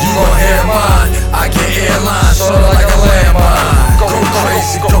airtime. You gon' hear mine. I get airlines sorta like a landmine. Go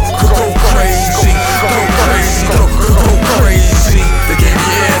crazy, go crazy, go crazy, go crazy. They gave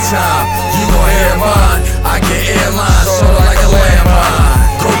me airtime. You gon' hear mine. I get airlines sorta like a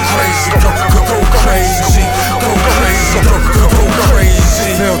landmine. Go crazy, go crazy, go crazy, go crazy.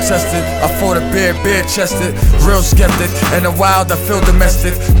 Field tested, I fought a bear chested. Real skeptic, in the wild I feel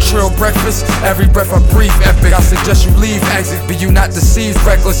domestic. Trill breakfast, every breath I breathe epic. I suggest you leave exit, be you not deceived,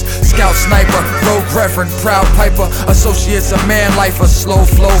 reckless. Scout sniper, rogue reverend, proud piper. Associates a man lifer, slow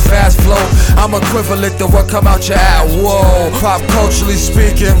flow, fast flow. I'm equivalent to what come out your ass. Whoa, pop culturally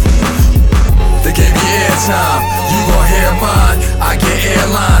speaking. They gave me airtime. You gon' hear mine. I get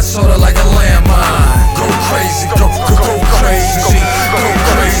airlines sorta like a landmine. Go crazy, go crazy, go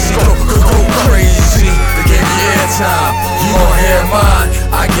crazy, go crazy. They gave me airtime. You gon' hear mine.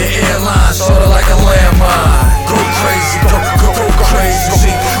 I get airlines sorta like a landmine. Go crazy, go crazy,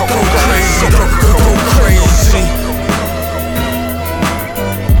 go crazy, go crazy.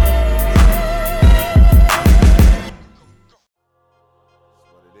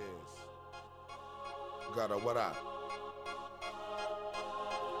 What up?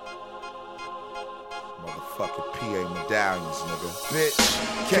 Motherfucking PA medallions, nigga.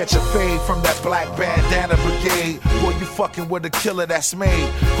 Bitch, catch a fade from that black bandana brigade. Boy, you fucking with a killer that's made.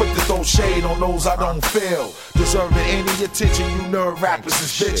 Quick to throw shade on those I don't feel. Deserving any attention, you nerd rappers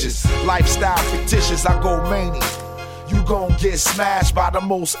is bitches. Lifestyle fictitious, I go mania. You gon' get smashed by the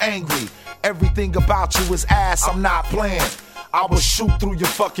most angry. Everything about you is ass, I'm not playing. I will shoot through your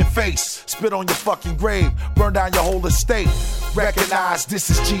fucking face, spit on your fucking grave, burn down your whole estate. Recognize this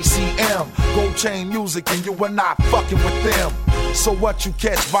is GCM, Gold Chain Music, and you are not fucking with them. So what, you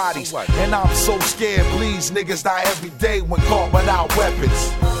catch bodies, and I'm so scared. Please, niggas die every day when caught without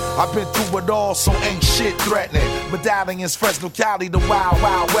weapons. I've been through it all, so ain't shit threatening. Medallions, Fresno, Cali, the Wild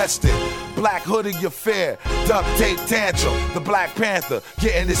Wild Western. Black hoodie, your fair, duct tape tantrum. The Black Panther,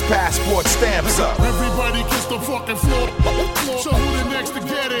 getting his passport stamps up. Everybody kiss the fucking floor. So who the next to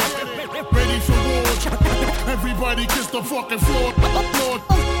get it? Ready for war. Everybody kiss the fucking floor.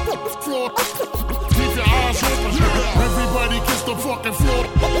 Floor. Keep your eyes open. Everybody kiss the fucking floor.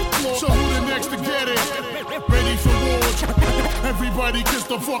 So who the next to get it? Ready for war. Everybody kiss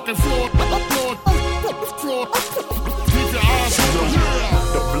the fucking floor. Floor. Keep your eyes open.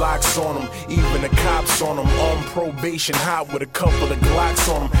 The blocks on them, even the cops on them. On probation, hot with a couple of Glocks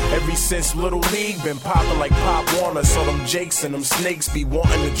on them. Ever since Little League, been popping like Pop Warner. So them Jakes and them snakes be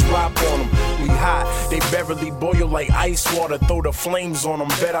wanting to drop on them. We hot, they Beverly boil like ice water. Throw the flames on them,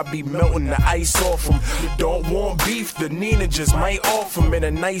 bet I be melting the ice off them. Don't want beef, the Nina just might off them. In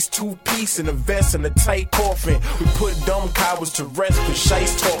a nice two-piece and a vest and a tight coffin. We put dumb cowards to rest for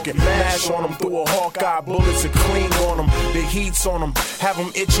shice talking. Mash on them, through a Hawkeye, bullets are clean on them. The heat's on them, have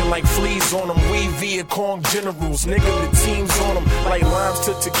them itching like fleas on them. We Vietcong generals, nigga, the team's on them. Like limes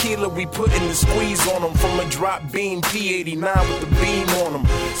to tequila, we putting the squeeze on them. From a drop beam, P89 with the beam on them.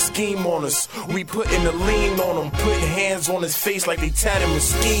 Scheme on us, we putting the lean on them. Putting hands on his face like they tatted him a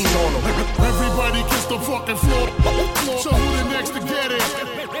scheme on them. Everybody kiss the fucking floor. So who the next to get it?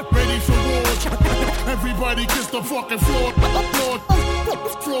 Ready for war. Everybody kiss the fucking floor.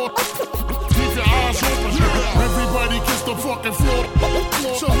 Floor. Keep your eyes open. Everybody kiss the fucking floor.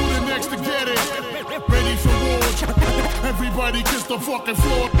 So who the next to get it? Ready for war. Everybody kiss the fucking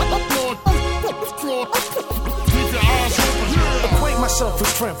floor. Floor. Keep your eyes open. equate myself with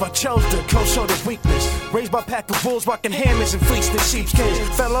strength. I chose to co-show the weakness. Raised by a pack of wolves, rocking hammers and fleeced in sheepskins.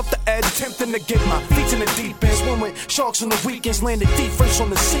 Fell off the edge, attempting to get my feet in the deep end. Swim with sharks on the weekends, landed deep first on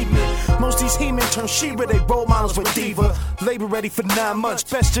the seamen. Most these he-men turn Sheba, they role models with diva. Labor ready for 9 months,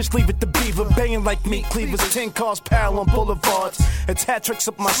 best just leave it to Beaver. Baying like meat cleavers, 10 cars parallel on boulevards. It's hat tricks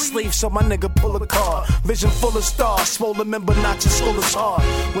up my sleeve, so my nigga pull a card. Vision full of stars, swollen member knocks your skull is hard.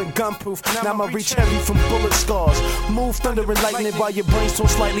 Went gunproof, now my reach heavy from bullet scars. Move thunder and lightning while your brain's so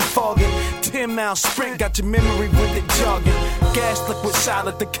slightly fogging. 10-mile sprint got your memory with it jogging. Gas liquid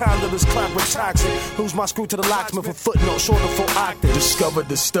solid, the condylus clock with toxic. Lose my screw to the locksmith for footnote, short of 4 octaves. Discover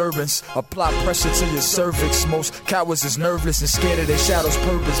disturbance, apply pressure to your cervix. Most cowards is nervous and scared of their shadows'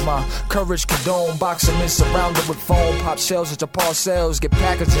 purpose. My courage condone, box them in surrounded with foam. Pop shells at your parcels, get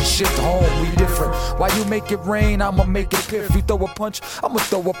packaged and shipped home. We different. Why you make it rain, I'ma make it piff. You throw a punch, I'ma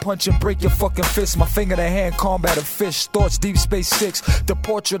throw a punch and break your fucking fist. My finger to hand combat a fish. Thoughts Deep Space 6. The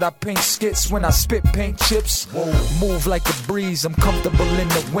portrait I paint skits when I spit paint chips. Whoa. Move like a breeze, I'm comfortable in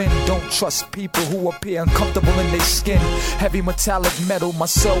the wind. Don't trust people who appear uncomfortable in their skin. Heavy metallic metal, my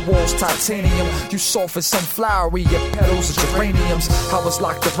cell walls titanium. You soft as some flowery, your petals are geraniums. I was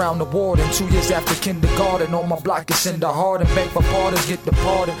locked around the warden 2 years after kindergarten. On my block it's in the heart and beg for pardons, get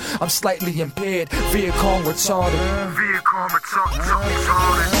departed. I'm slightly impaired, Viacom retarded.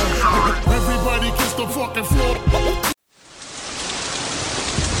 Everybody kiss the fucking floor.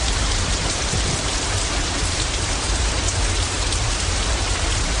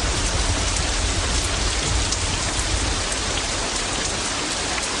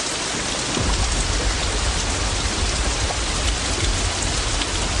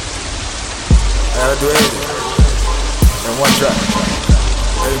 I'll do 80 in one track.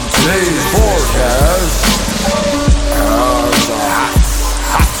 In today's forecast,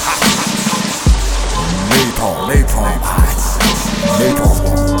 Napalm.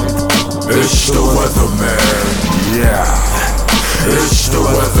 It's the weatherman, yeah. It's the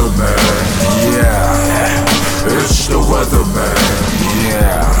weatherman, yeah. It's the weatherman,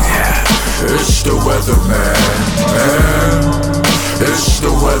 yeah. It's the weatherman, man. It's the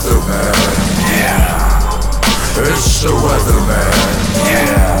weatherman, yeah. It's the weatherman,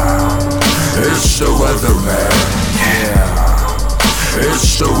 yeah. It's the weatherman, yeah.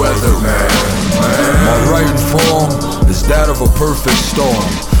 It's the weatherman, man. My writing form is that of a perfect storm.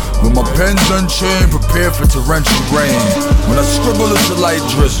 With my pen's unchained, prepared for torrential rain. When I scribble, it's a light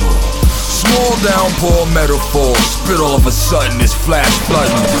drizzle. Small downpour metaphor, spit all of a sudden, it's flash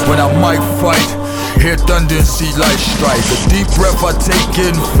flooding. When I might fight, hear thunder and see light strike. A deep breath I take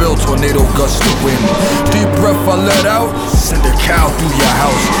in, feel tornado gust of wind. Deep breath I let out, send a cow through your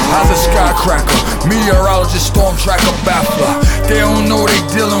house. How's a skycracker, meteorologist, storm tracker, baffler. They don't know they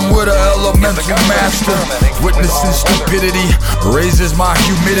dealing with an elemental master. Witnessing stupidity raises my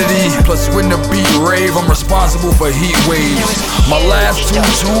humidity. Plus when the beat rave, I'm responsible for heat waves. My last 2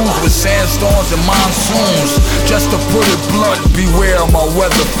 tunes with sandstorms and monsoons. Just to put it blunt, beware of my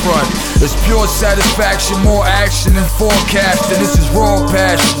weather front. It's pure satisfaction, more action than forecasting. This is raw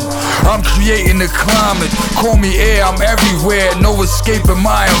passion. I'm creating the climate. Call me air, I'm everywhere. No escaping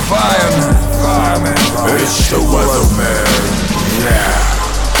my environment. It's the weatherman, yeah.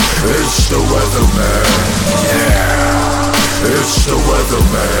 It's the weatherman, yeah. It's the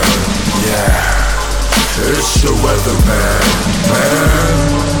weatherman, yeah. It's the weatherman, man.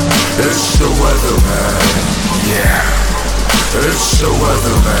 It's the weatherman, yeah. It's the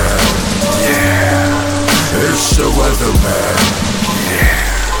weatherman, yeah. It's the weatherman, yeah.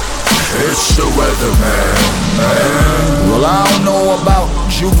 It's the weatherman, man. Well, I don't know about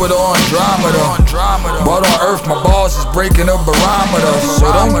Jupiter or Andromeda, but on Earth my boss is breaking a barometer.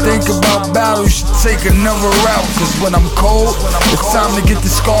 So don't think about battle, you should take another route. Cause when I'm cold, it's time to get the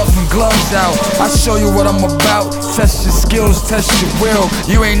scarf and gloves out. I show you what I'm about, test your skills, test your will.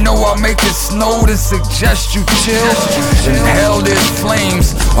 You ain't know I make it snow to suggest you chill. In hell there's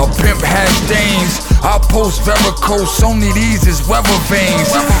flames, a pimp has dames. I post varicose, only these is weather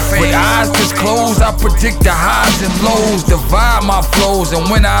veins. With eyes just closed, I predict the highs and lows. Divide my flows, and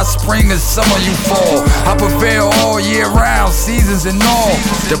when I spring and summer you fall. I prevail all year round, seasons and all.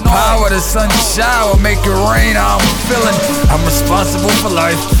 The power of the sun shower, make it rain, I'm feeling. I'm responsible for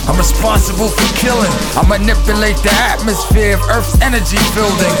life, I'm responsible for killing. I manipulate the atmosphere of Earth's energy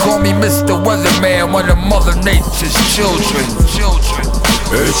building. Call me Mr. Weatherman, one of Mother Nature's children.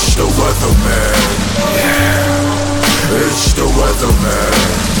 It's the weatherman, yeah. It's the weatherman,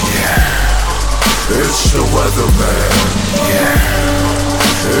 yeah. It's the weatherman, yeah.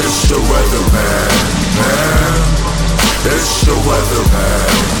 It's the weatherman, man. It's the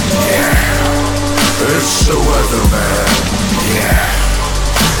weatherman, yeah. It's the weatherman,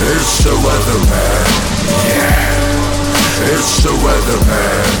 Yeah, it's the weatherman. Yeah, it's the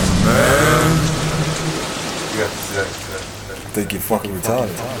weatherman, man. I think you're fucking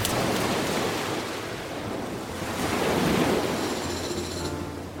retarded.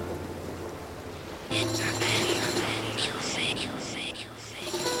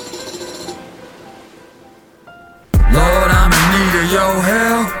 Lord, I'm in need of your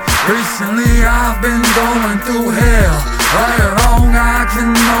help. Recently I've been going through hell. Right or wrong, I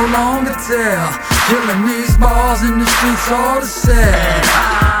can no longer tell. Killing these balls in the streets all to sell.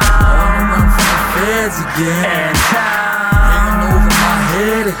 I wanna run from the feds again. Hanging over my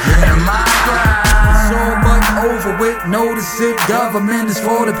head again. So much over with, notice it. Government is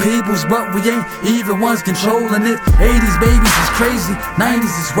for the peoples, but we ain't even ones controlling it. 80s babies is crazy,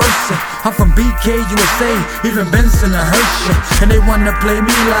 90s is worse. I'm from BK, USA, even Benson and Hershey. And they wanna play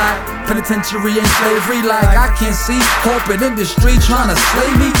me like penitentiary ain't slavery. Like I can't see corporate industry trying to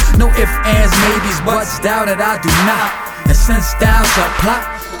slay me. No ifs, ands, maybes, buts, doubt it, I do not. And since thou shalt plot,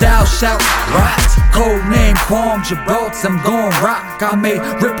 thou shalt rot. Code name Kwam, Gibraltar, I'm gon' rock. I made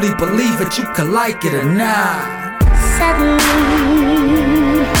Ripley believe that you could like it or not.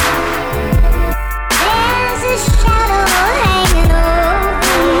 Suddenly, there's a shadow hanging over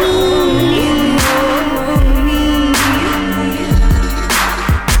me.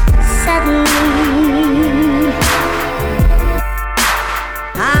 Suddenly,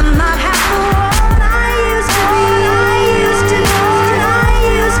 I'm not half the one I used to be.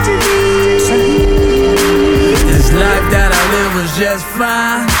 This life that I live was just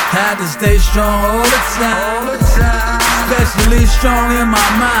fine. Had to stay strong all the time. Especially strong in my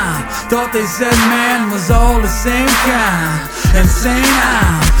mind. Thought they said man was all the same kind. Insane,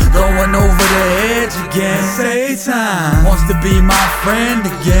 I'm going over the edge again. Say time wants to be my friend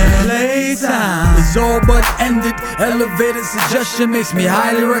again. Playtime is all but ended. Elevated suggestion makes me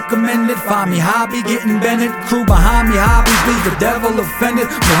highly recommended. Find me hobby getting bended. Crew behind me hobbies leave the devil offended.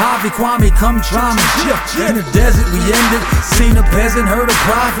 Mojave Kwame come try me. In the desert we ended. Seen a peasant, heard a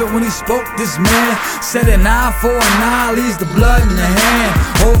prophet when he spoke. This man said an eye for an eye leaves the blood in the hand.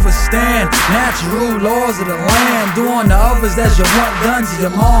 Overstand natural laws of the land. Do on the others as you want done to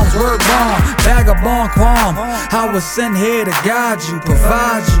your mom's word bomb. Vagabond Kwam, I was sent here to guide you,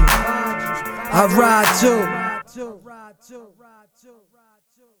 provide you. I ride too.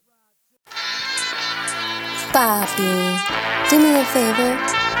 Papi, do me a favor.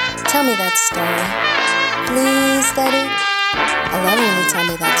 Tell me that story. Please, Daddy. I love when you tell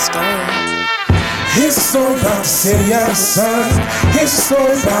me that story. It's all about the city of the sun. It's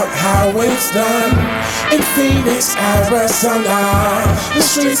all about how it's done. In Phoenix, Arizona, the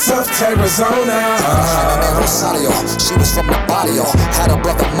streets of Arizona. Rosario, she was from the barrio. Had a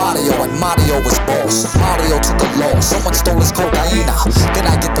brother Mario, and Mario was boss. Mario took a loss, someone stole his cocaína. Then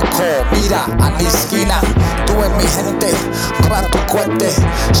I get the call, mira, a mi esquina. Tú en mi gente, para tu cohete.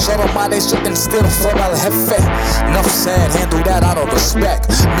 Shuttle my they and still from el jefe. Enough said, handle that out of respect.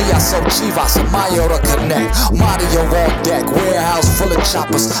 Me, I so chivas, and Mario to connect. Mario on deck, warehouse full of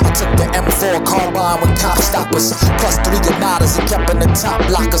choppers. I took the M4 carbine with cop stoppers. Plus 3 granadas, he kept in the top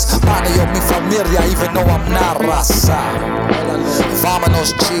lockers. Mario, mi familia, even though I'm not raza.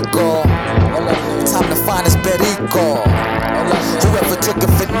 Vámonos, chico. Time to find his perico. Whoever took it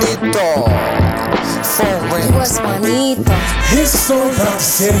finito. Phone ring. He was Juanito. It's all about the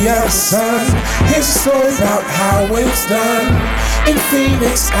city of the sun. It's all about how it's done. In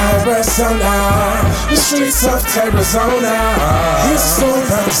Phoenix, Arizona, the streets of Arizona. It's all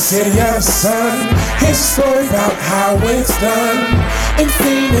about the city of the sun. It's all about how it's done. In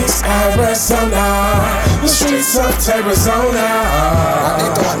Phoenix, Arizona, the streets of Arizona.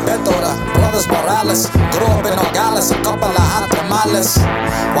 Juanito and Beto, brothers Morales. Grew up in Nogales, a couple of hot tamales.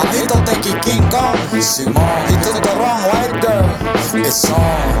 Juanito think he King Kong. Simon, he took the wrong white girl. It's on.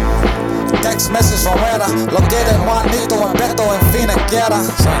 Text message from Era. Located Juanito and Beto en Finaquera.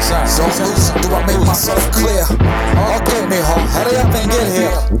 So loose, do I make myself clear? Okay, mijo, hurry up and get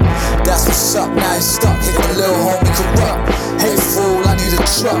here. That's what's up, now you stuck. Hit the little homie corrupt. Hey fool, I need a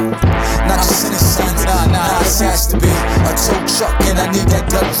truck. Not just any sense, nah, this has to be a tow truck, and I need that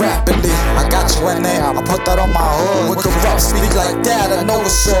done rapidly. I got you in there, I put that on my hood. When corrupt speak like that, I know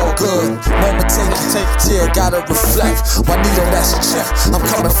it's all good. Moment take, tear, gotta reflect. Juanito, that's a check, I'm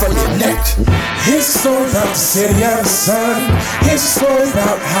coming for your neck. Here's a story about the city of the sun. Here's a story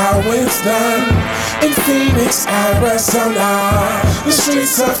about how it's done in Phoenix, Arizona, the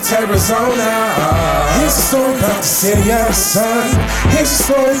streets of Arizona. Here's a story about the city of the sun. Here's a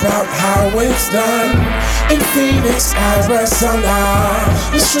story about how it's done in Phoenix, Arizona,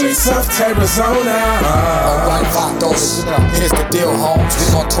 the streets of Arizona. Alright, Vatos, here's the deal, Holmes.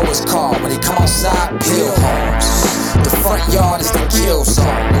 We gon' tow his car when he come outside, peel Holmes. The front yard is the kill zone.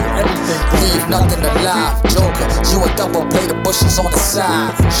 Leave nothing alive, Joker. You a double blade of bushes on the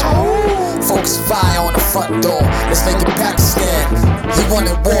side. Focus fire on the front door. Let's make it Pakistan. He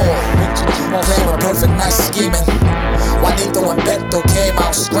wanted war. Playing with perfect night scheming. Juanito and Beto came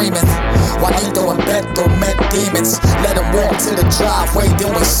out screaming. Juanito and Beto met demons. Let him walk to the driveway,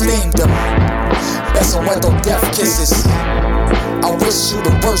 then we steamed him. Beso Muerto death kisses. I wish you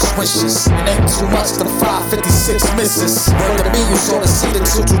the worst wishes. It ain't too much to 556 misses. Word to me, you sort of see the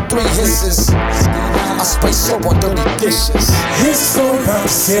 223 hisses. I spray soap on dirty dishes. Here's a story about the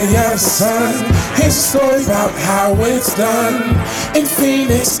city of the sun. Here's a story about how it's done in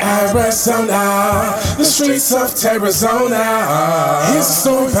Phoenix, Arizona, the streets of Arizona. Here's a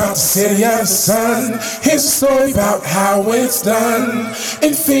story about the city of the sun. Here's a story about how it's done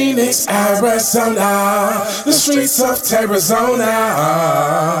in Phoenix, Arizona, the streets of Arizona.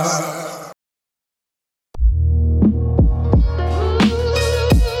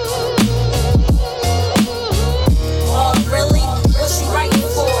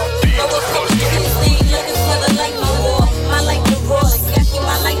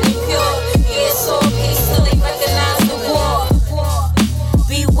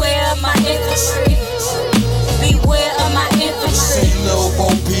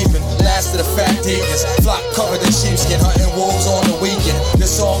 Flock covered in sheepskin, hunting wolves on the weekend.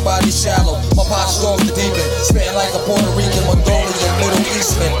 This song body shallow, my posture off the deep end. Spitting like a Puerto Rican, Mongolian, Middle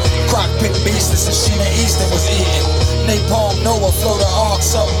Eastman. Crock pick beast, this is Sheena Easton was eating. Napalm, Noah, float an arc,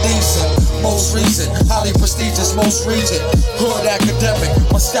 something decent. Most recent, highly prestigious, most region. Hood academic,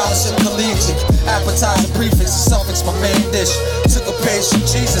 my scholarship collegiate. Appetizer prefix, suffix, my main dish. Took a page from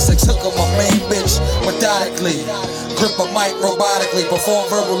Jesus, I took her my main bitch. Methodically, grip a mic robotically. Perform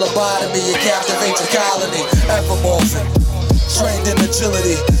verbal lobotomy, it captivates a colony. Evermorphin', trained in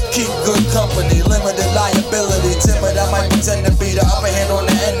agility. Keep good company, limited liability. Timid, I might pretend to be the upper hand on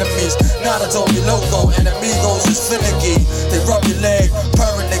the enemies. Nada told me loco, and amigos is finicky. They rub your leg,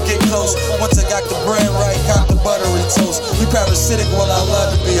 purring to get close. Once I got the bread right, got the buttery toast. You parasitic, well I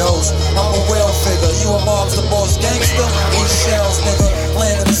love to be host. I'm a whale figure, you a mob's the boss gangster. Eat shells, nigga.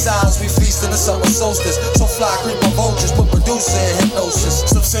 Land in the silence, we feast in the summer solstice. So fly, creep my vultures, put producer in hypnosis.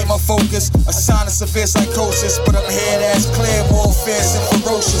 Some say my focus, a sign of severe psychosis. But I'm head ass clear, more fierce and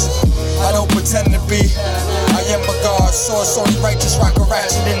ferocious. I don't pretend to be, I am a god. Source only righteous, rock a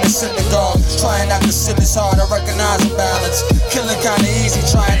ratchet in the synagogue. Trying not to sin is hard, I recognize a balance. Killing kinda easy,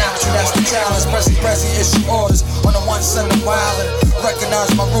 trying not to, that's the challenge. Prezi issue orders, on the one send I'm wildin'.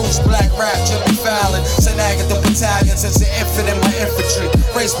 Recognize my roots, black rap, Jimmy Fallon. Send the battalions, it's an infant in my infantry.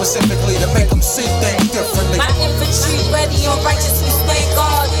 Race specifically to make them see things differently. My infantry ready on righteous, we stand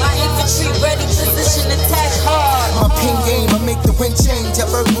guard. My infantry ready, position attack hard. My pin game, I make the wind change. I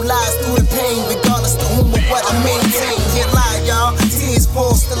verbalize through the pain, regardless to whom or what I maintain. Can't lie, y'all. Tears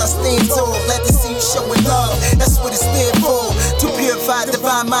fall, still I stand tall. Glad to see you showing love. That's what it's there for. To purify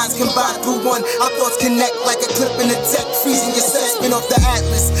divine minds combined through one. Our thoughts connect like a clip in a tech, freezing your segment off the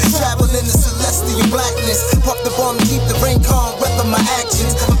atlas. Traveling the celestial blackness. Puff the bomb, keep the rain calm, weather my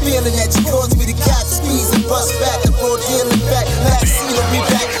actions. I'm feeling that you caused me to catch, squeeze and bust back. The broad dealing back, black scenery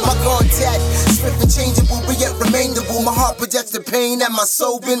back. My contact, swift and changeable, but yet remainable. My heart projects the pain that my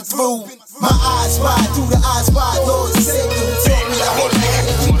soul been through. My eyes wide, through the eyes wide, Lord and Savior who taught me to hold my hand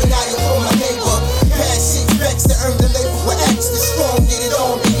and keep an eye out for my neighbor. Past shit vex to earn the label with extra strong, get it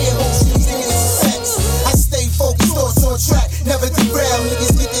on, be here, whole streets, niggas is sex. I stay focused, thoughts on track, never derail.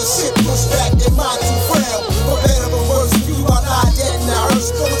 Niggas get their shit pushed back, their mind too frail. For better or worse, you are not dead in the hearse.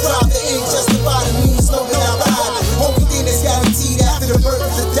 Don't drive the end, justify the means, slow than I ride. Only thing that's guaranteed after the birth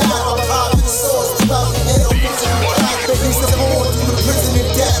is to die. I'm robbed in the source, 2,000 head on misery. Babies that's born through the prison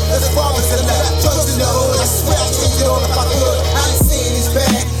and death. That's far as the left, drugs in the hood. I swear I change it all if I could. I ain't saying it's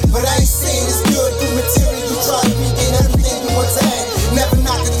bad, but I ain't saying it's good. Through material, you try to regain everything you once had. Never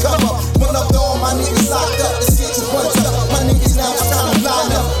knock the cover. One up to all my niggas locked up. Let's get you once up. My niggas now it's time to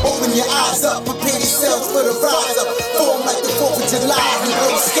line up. Open your eyes up, prepare yourselves for the rise up. Form like the 4th of July, and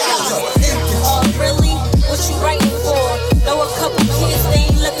blow skies up. Oh, really? What you writing for? Know a couple kids, they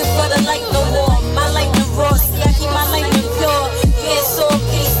ain't looking for the light no more. My lightning raw, see I keep my lightning pure. Yeah, it's all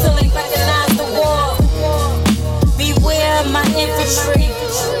peace till they recognize the war. Beware of my infantry.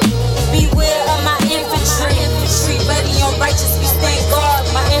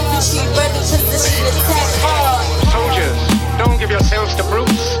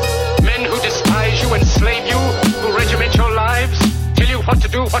 what to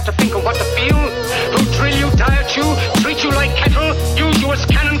do, what to think, and what to feel, who drill you, diet you, treat you like cattle, use you as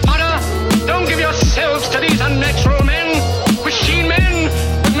cannon fodder. Don't give yourselves to these unnatural men, machine men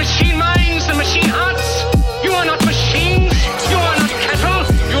with machine minds and machine hearts. You are not machines, you are not cattle,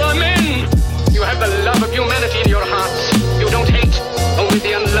 you are men. You have the love of humanity in your hearts. You don't hate, only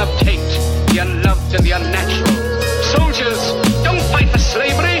the unloved hate, the unloved and the unnatural. Soldiers, don't fight for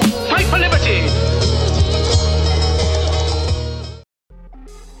slavery, fight for liberty.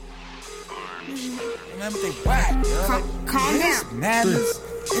 Remember they whack, yo. Calm down. Madness.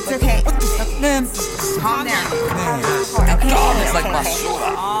 It's okay. Man, calm down. That dog is like my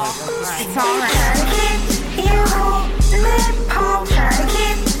shooter. It's alright. You cool, Napalm, try to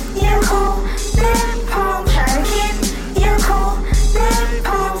keep you cool, Napalm, try to keep you cool,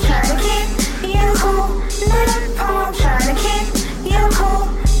 Napalm, try to keep you cool, Napalm, try to keep you cool,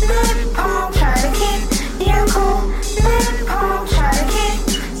 Napalm, try to keep you cool, Napalm, try to keep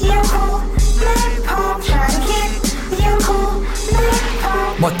you cool, Napalm, try to keep you cool,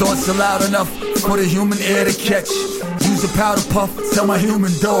 Napalm. My thoughts are loud enough for the human ear to catch. Use a powder puff till my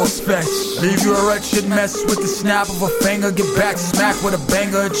human dogs fetch. Leave you a wretched mess with the snap of a finger. Get back, smack with a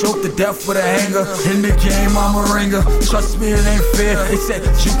banger. Choke to death with a hanger. In the game, I'm a ringer. Trust me, it ain't fair. They said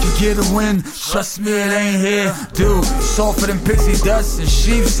you could get a win. Trust me, it ain't here. Dude, softer than pixie dust and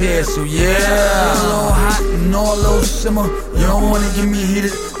sheep's hair. So yeah, a little hot and all a little simmer. You don't wanna get me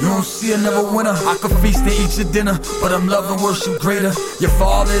heated. You don't see another winner. I could feast and eat your dinner, but I'm loving worship greater. Your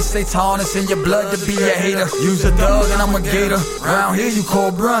father is Satanist in your blood to be a hater. Use a dog and I'm a gator. Around here you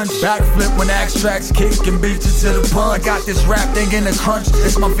call brunch. Backflip when extracts kick and beat you to the punch. I got this rap thing in the crunch.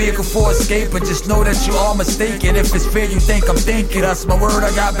 It's my vehicle for escape, but just know that you all mistaken. If it's fair you think I'm thinking. That's my word, I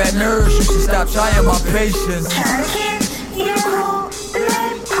got bad nerves. You should stop trying my patience. Try to keep you cool,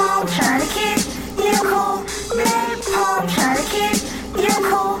 Napalm, try to keep you cool, Napalm, try to keep you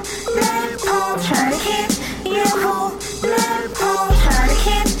cool, Napalm, try to keep you cool, Napalm, try to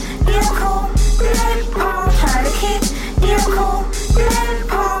keep you cool, Napalm, try to keep you cool,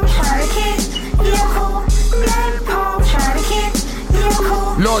 Napalm, try to keep you cool, Napalm, try to keep you cool.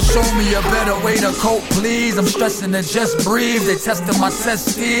 Lord, show me a better way to cope, please. I'm stressing to just breathe. They testing my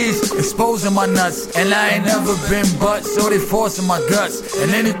testes, exposing my nuts. And I ain't never been butt, so they forcing my guts.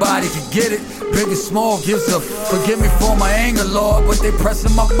 And anybody can get it, big and small gives a forgive me for my anger, Lord. But they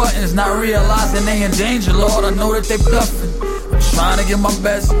pressing my buttons, not realizing they in danger, Lord. I know that they bluffing. Trying to get my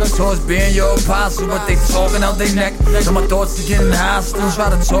best towards being your apostle, but they talking out their neck. So my thoughts are getting hostile. Try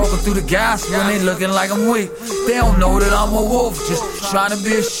to talk through the gospel when they looking like I'm weak. They don't know that I'm a wolf, just trying to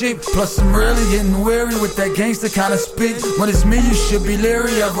be a sheep. Plus I'm really getting weary with that gangster kind of speak. When it's me you should be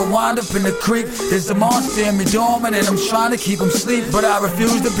leery of a wind up in the creek. There's a monster in me dormant and I'm trying to keep them sleep, but I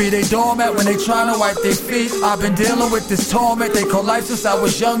refuse to be they doormat when they trying to wipe their feet. I've been dealing with this torment they call life since I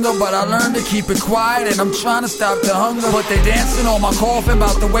was younger, but I learned to keep it quiet and I'm trying to stop the hunger. But they dancing on my coffin,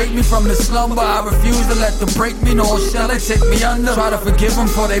 about to wake me from the slumber. I refuse to let them break me, nor shall they take me under. Try to forgive them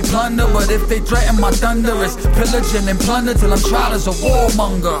for they plunder, but if they threaten my thunder, it's pillaging and plunder till I'm tried as a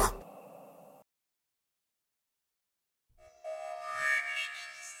warmonger.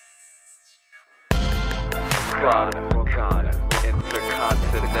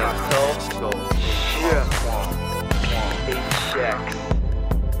 Intercontinental, H-X.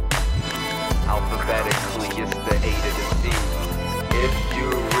 Alphabetically, it's the A to the Z. If you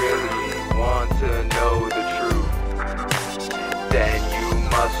really want to know the truth, then you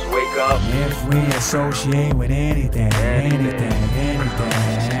must wake up. If we associate with anything,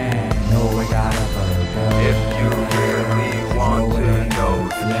 know we got a purpose. If you really want to know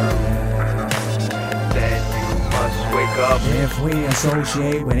the truth, then you must wake up. If we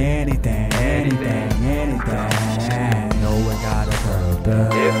associate with anything, know we got a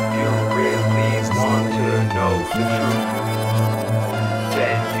purpose. If you really want to know the truth,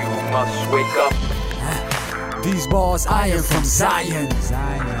 then you must wake up. These bars iron from Zion.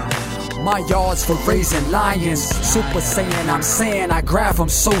 My yards for raising lions. Super Saiyan, I'm saying I grab from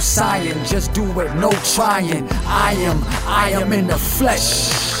so Saiyan. Just do it, no trying. I am in the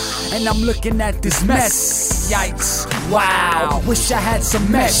flesh. And I'm looking at this mess. Yikes, wow, wish I had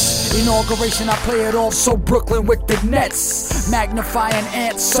some mesh. Inauguration, I play it off so Brooklyn with the Nets. Magnifying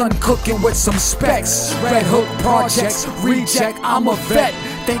ants, sun cooking with some specs. Red Hook projects, reject, I'm a vet.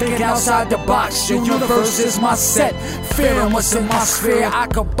 Thinking outside the box, universe is my set. Fearing what's in my sphere, I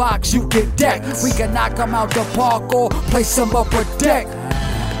could box, you get decked. We can knock them out the park or place them up a deck.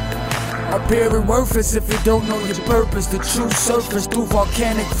 Appearing worthless if you don't know your purpose. The true surface through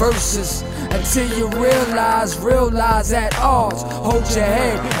volcanic verses. Until you realize at odds. Hold your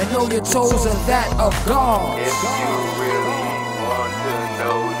head and know your toes are that of God. If you really want to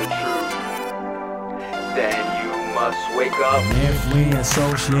then you must wake up. If we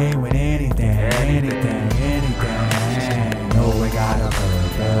associate with anything, know we got a purpose.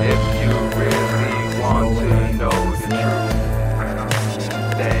 If you really want to know the truth,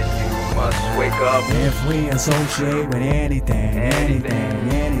 then you must wake up. If we associate with anything,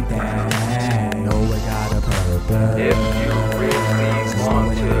 know we got a purpose. If you really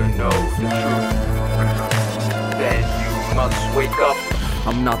want to know the truth, then you must wake up.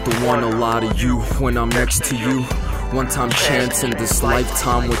 I'm not the one to lie to you when I'm next to you. One-time chance in this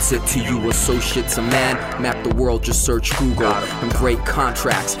lifetime, what's it to you? Associates a man, map the world, just search Google and break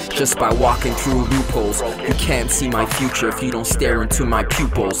contracts just by walking through loopholes. You can't see my future if you don't stare into my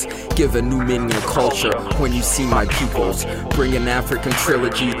pupils. Give a new meaning to culture when you see my pupils. Bring an African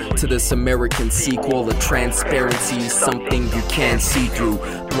trilogy to this American sequel. The transparency is something you can't see through.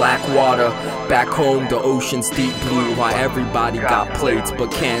 Black water, back home the ocean's deep blue. Why everybody got plates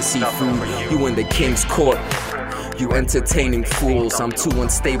but can't see food. You in the king's court, you entertaining fools. I'm too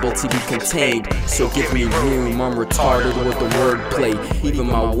unstable to be contained, so give me room. I'm retarded with the wordplay, even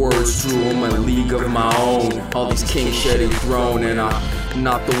my words drew. I'm a league of my own. All these kings share their throne, and I'm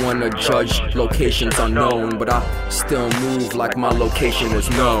not the one to judge locations unknown, but I still move like my location is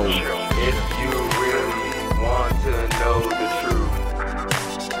known. If you really want to know the truth,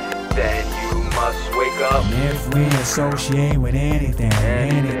 then you must wake up. If we associate with anything,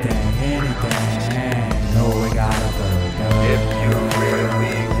 know we got a purpose. If you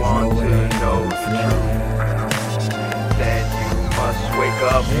really want to know the truth, then you must wake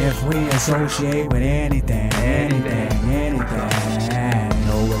up. If we associate with anything,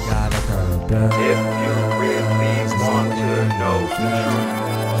 know we got a purpose. If you really want to know the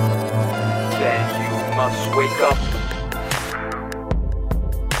truth, then you must wake up.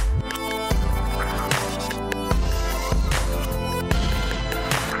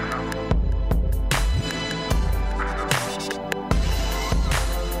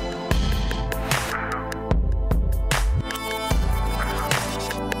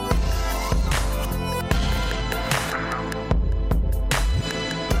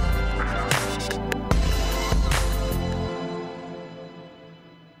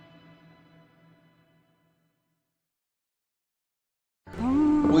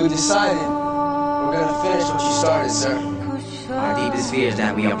 We've decided we're gonna finish what you started, sir. Our deepest fear is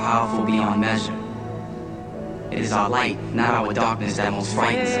that we are powerful beyond measure. It is our light, not our darkness, that most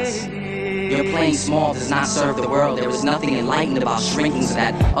frightens us. Your playing small does not serve the world. There is nothing enlightened about shrinking so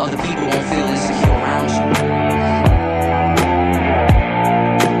that other people won't feel insecure around you.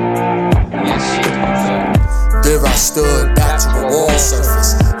 There I stood, back to a wall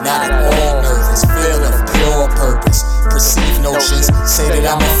surface, not at all nervous, filled of pure purpose. Perceived notions say that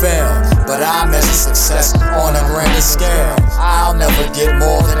I'ma fail, but I measure success on a grander scale. I'll never get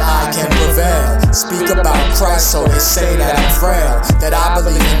more than I can prevail. Speak about Christ, so they say that I'm frail, that I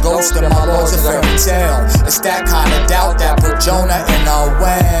believe in ghosts and my world's a fairy tale. It's that kind of doubt that put Jonah in a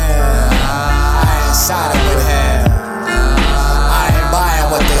well. I ain't siding with hell, I ain't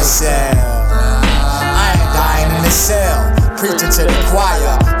buying what they sell. I ain't dying in the cell, preaching to the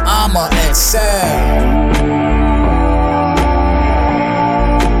choir, I'ma excel.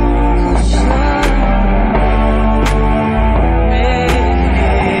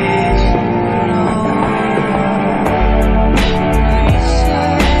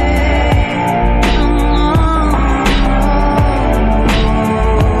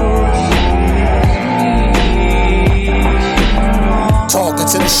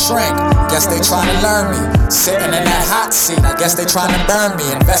 Shrink, guess they tryna learn me. Sitting in that hot seat, I guess they tryna burn me.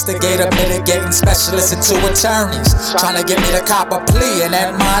 Investigator, mitigating specialists and 2 attorneys, tryna get me to cop a plea and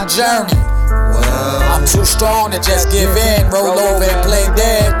end my journey. Well, I'm too strong to just give in, roll over and play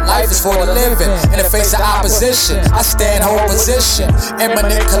dead. Life is for the living. In the face of opposition, I stand whole position.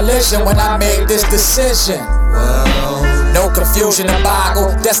 Imminent collision when I made this decision. Well, no confusion and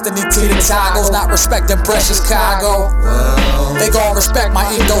boggle. Destiny teeter toggles, not respecting precious cargo. Well, they gon' respect my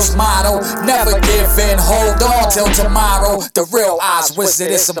ethos motto. Never give in, hold on till tomorrow. The real Oz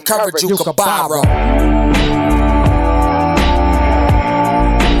wizard is some courage you can borrow.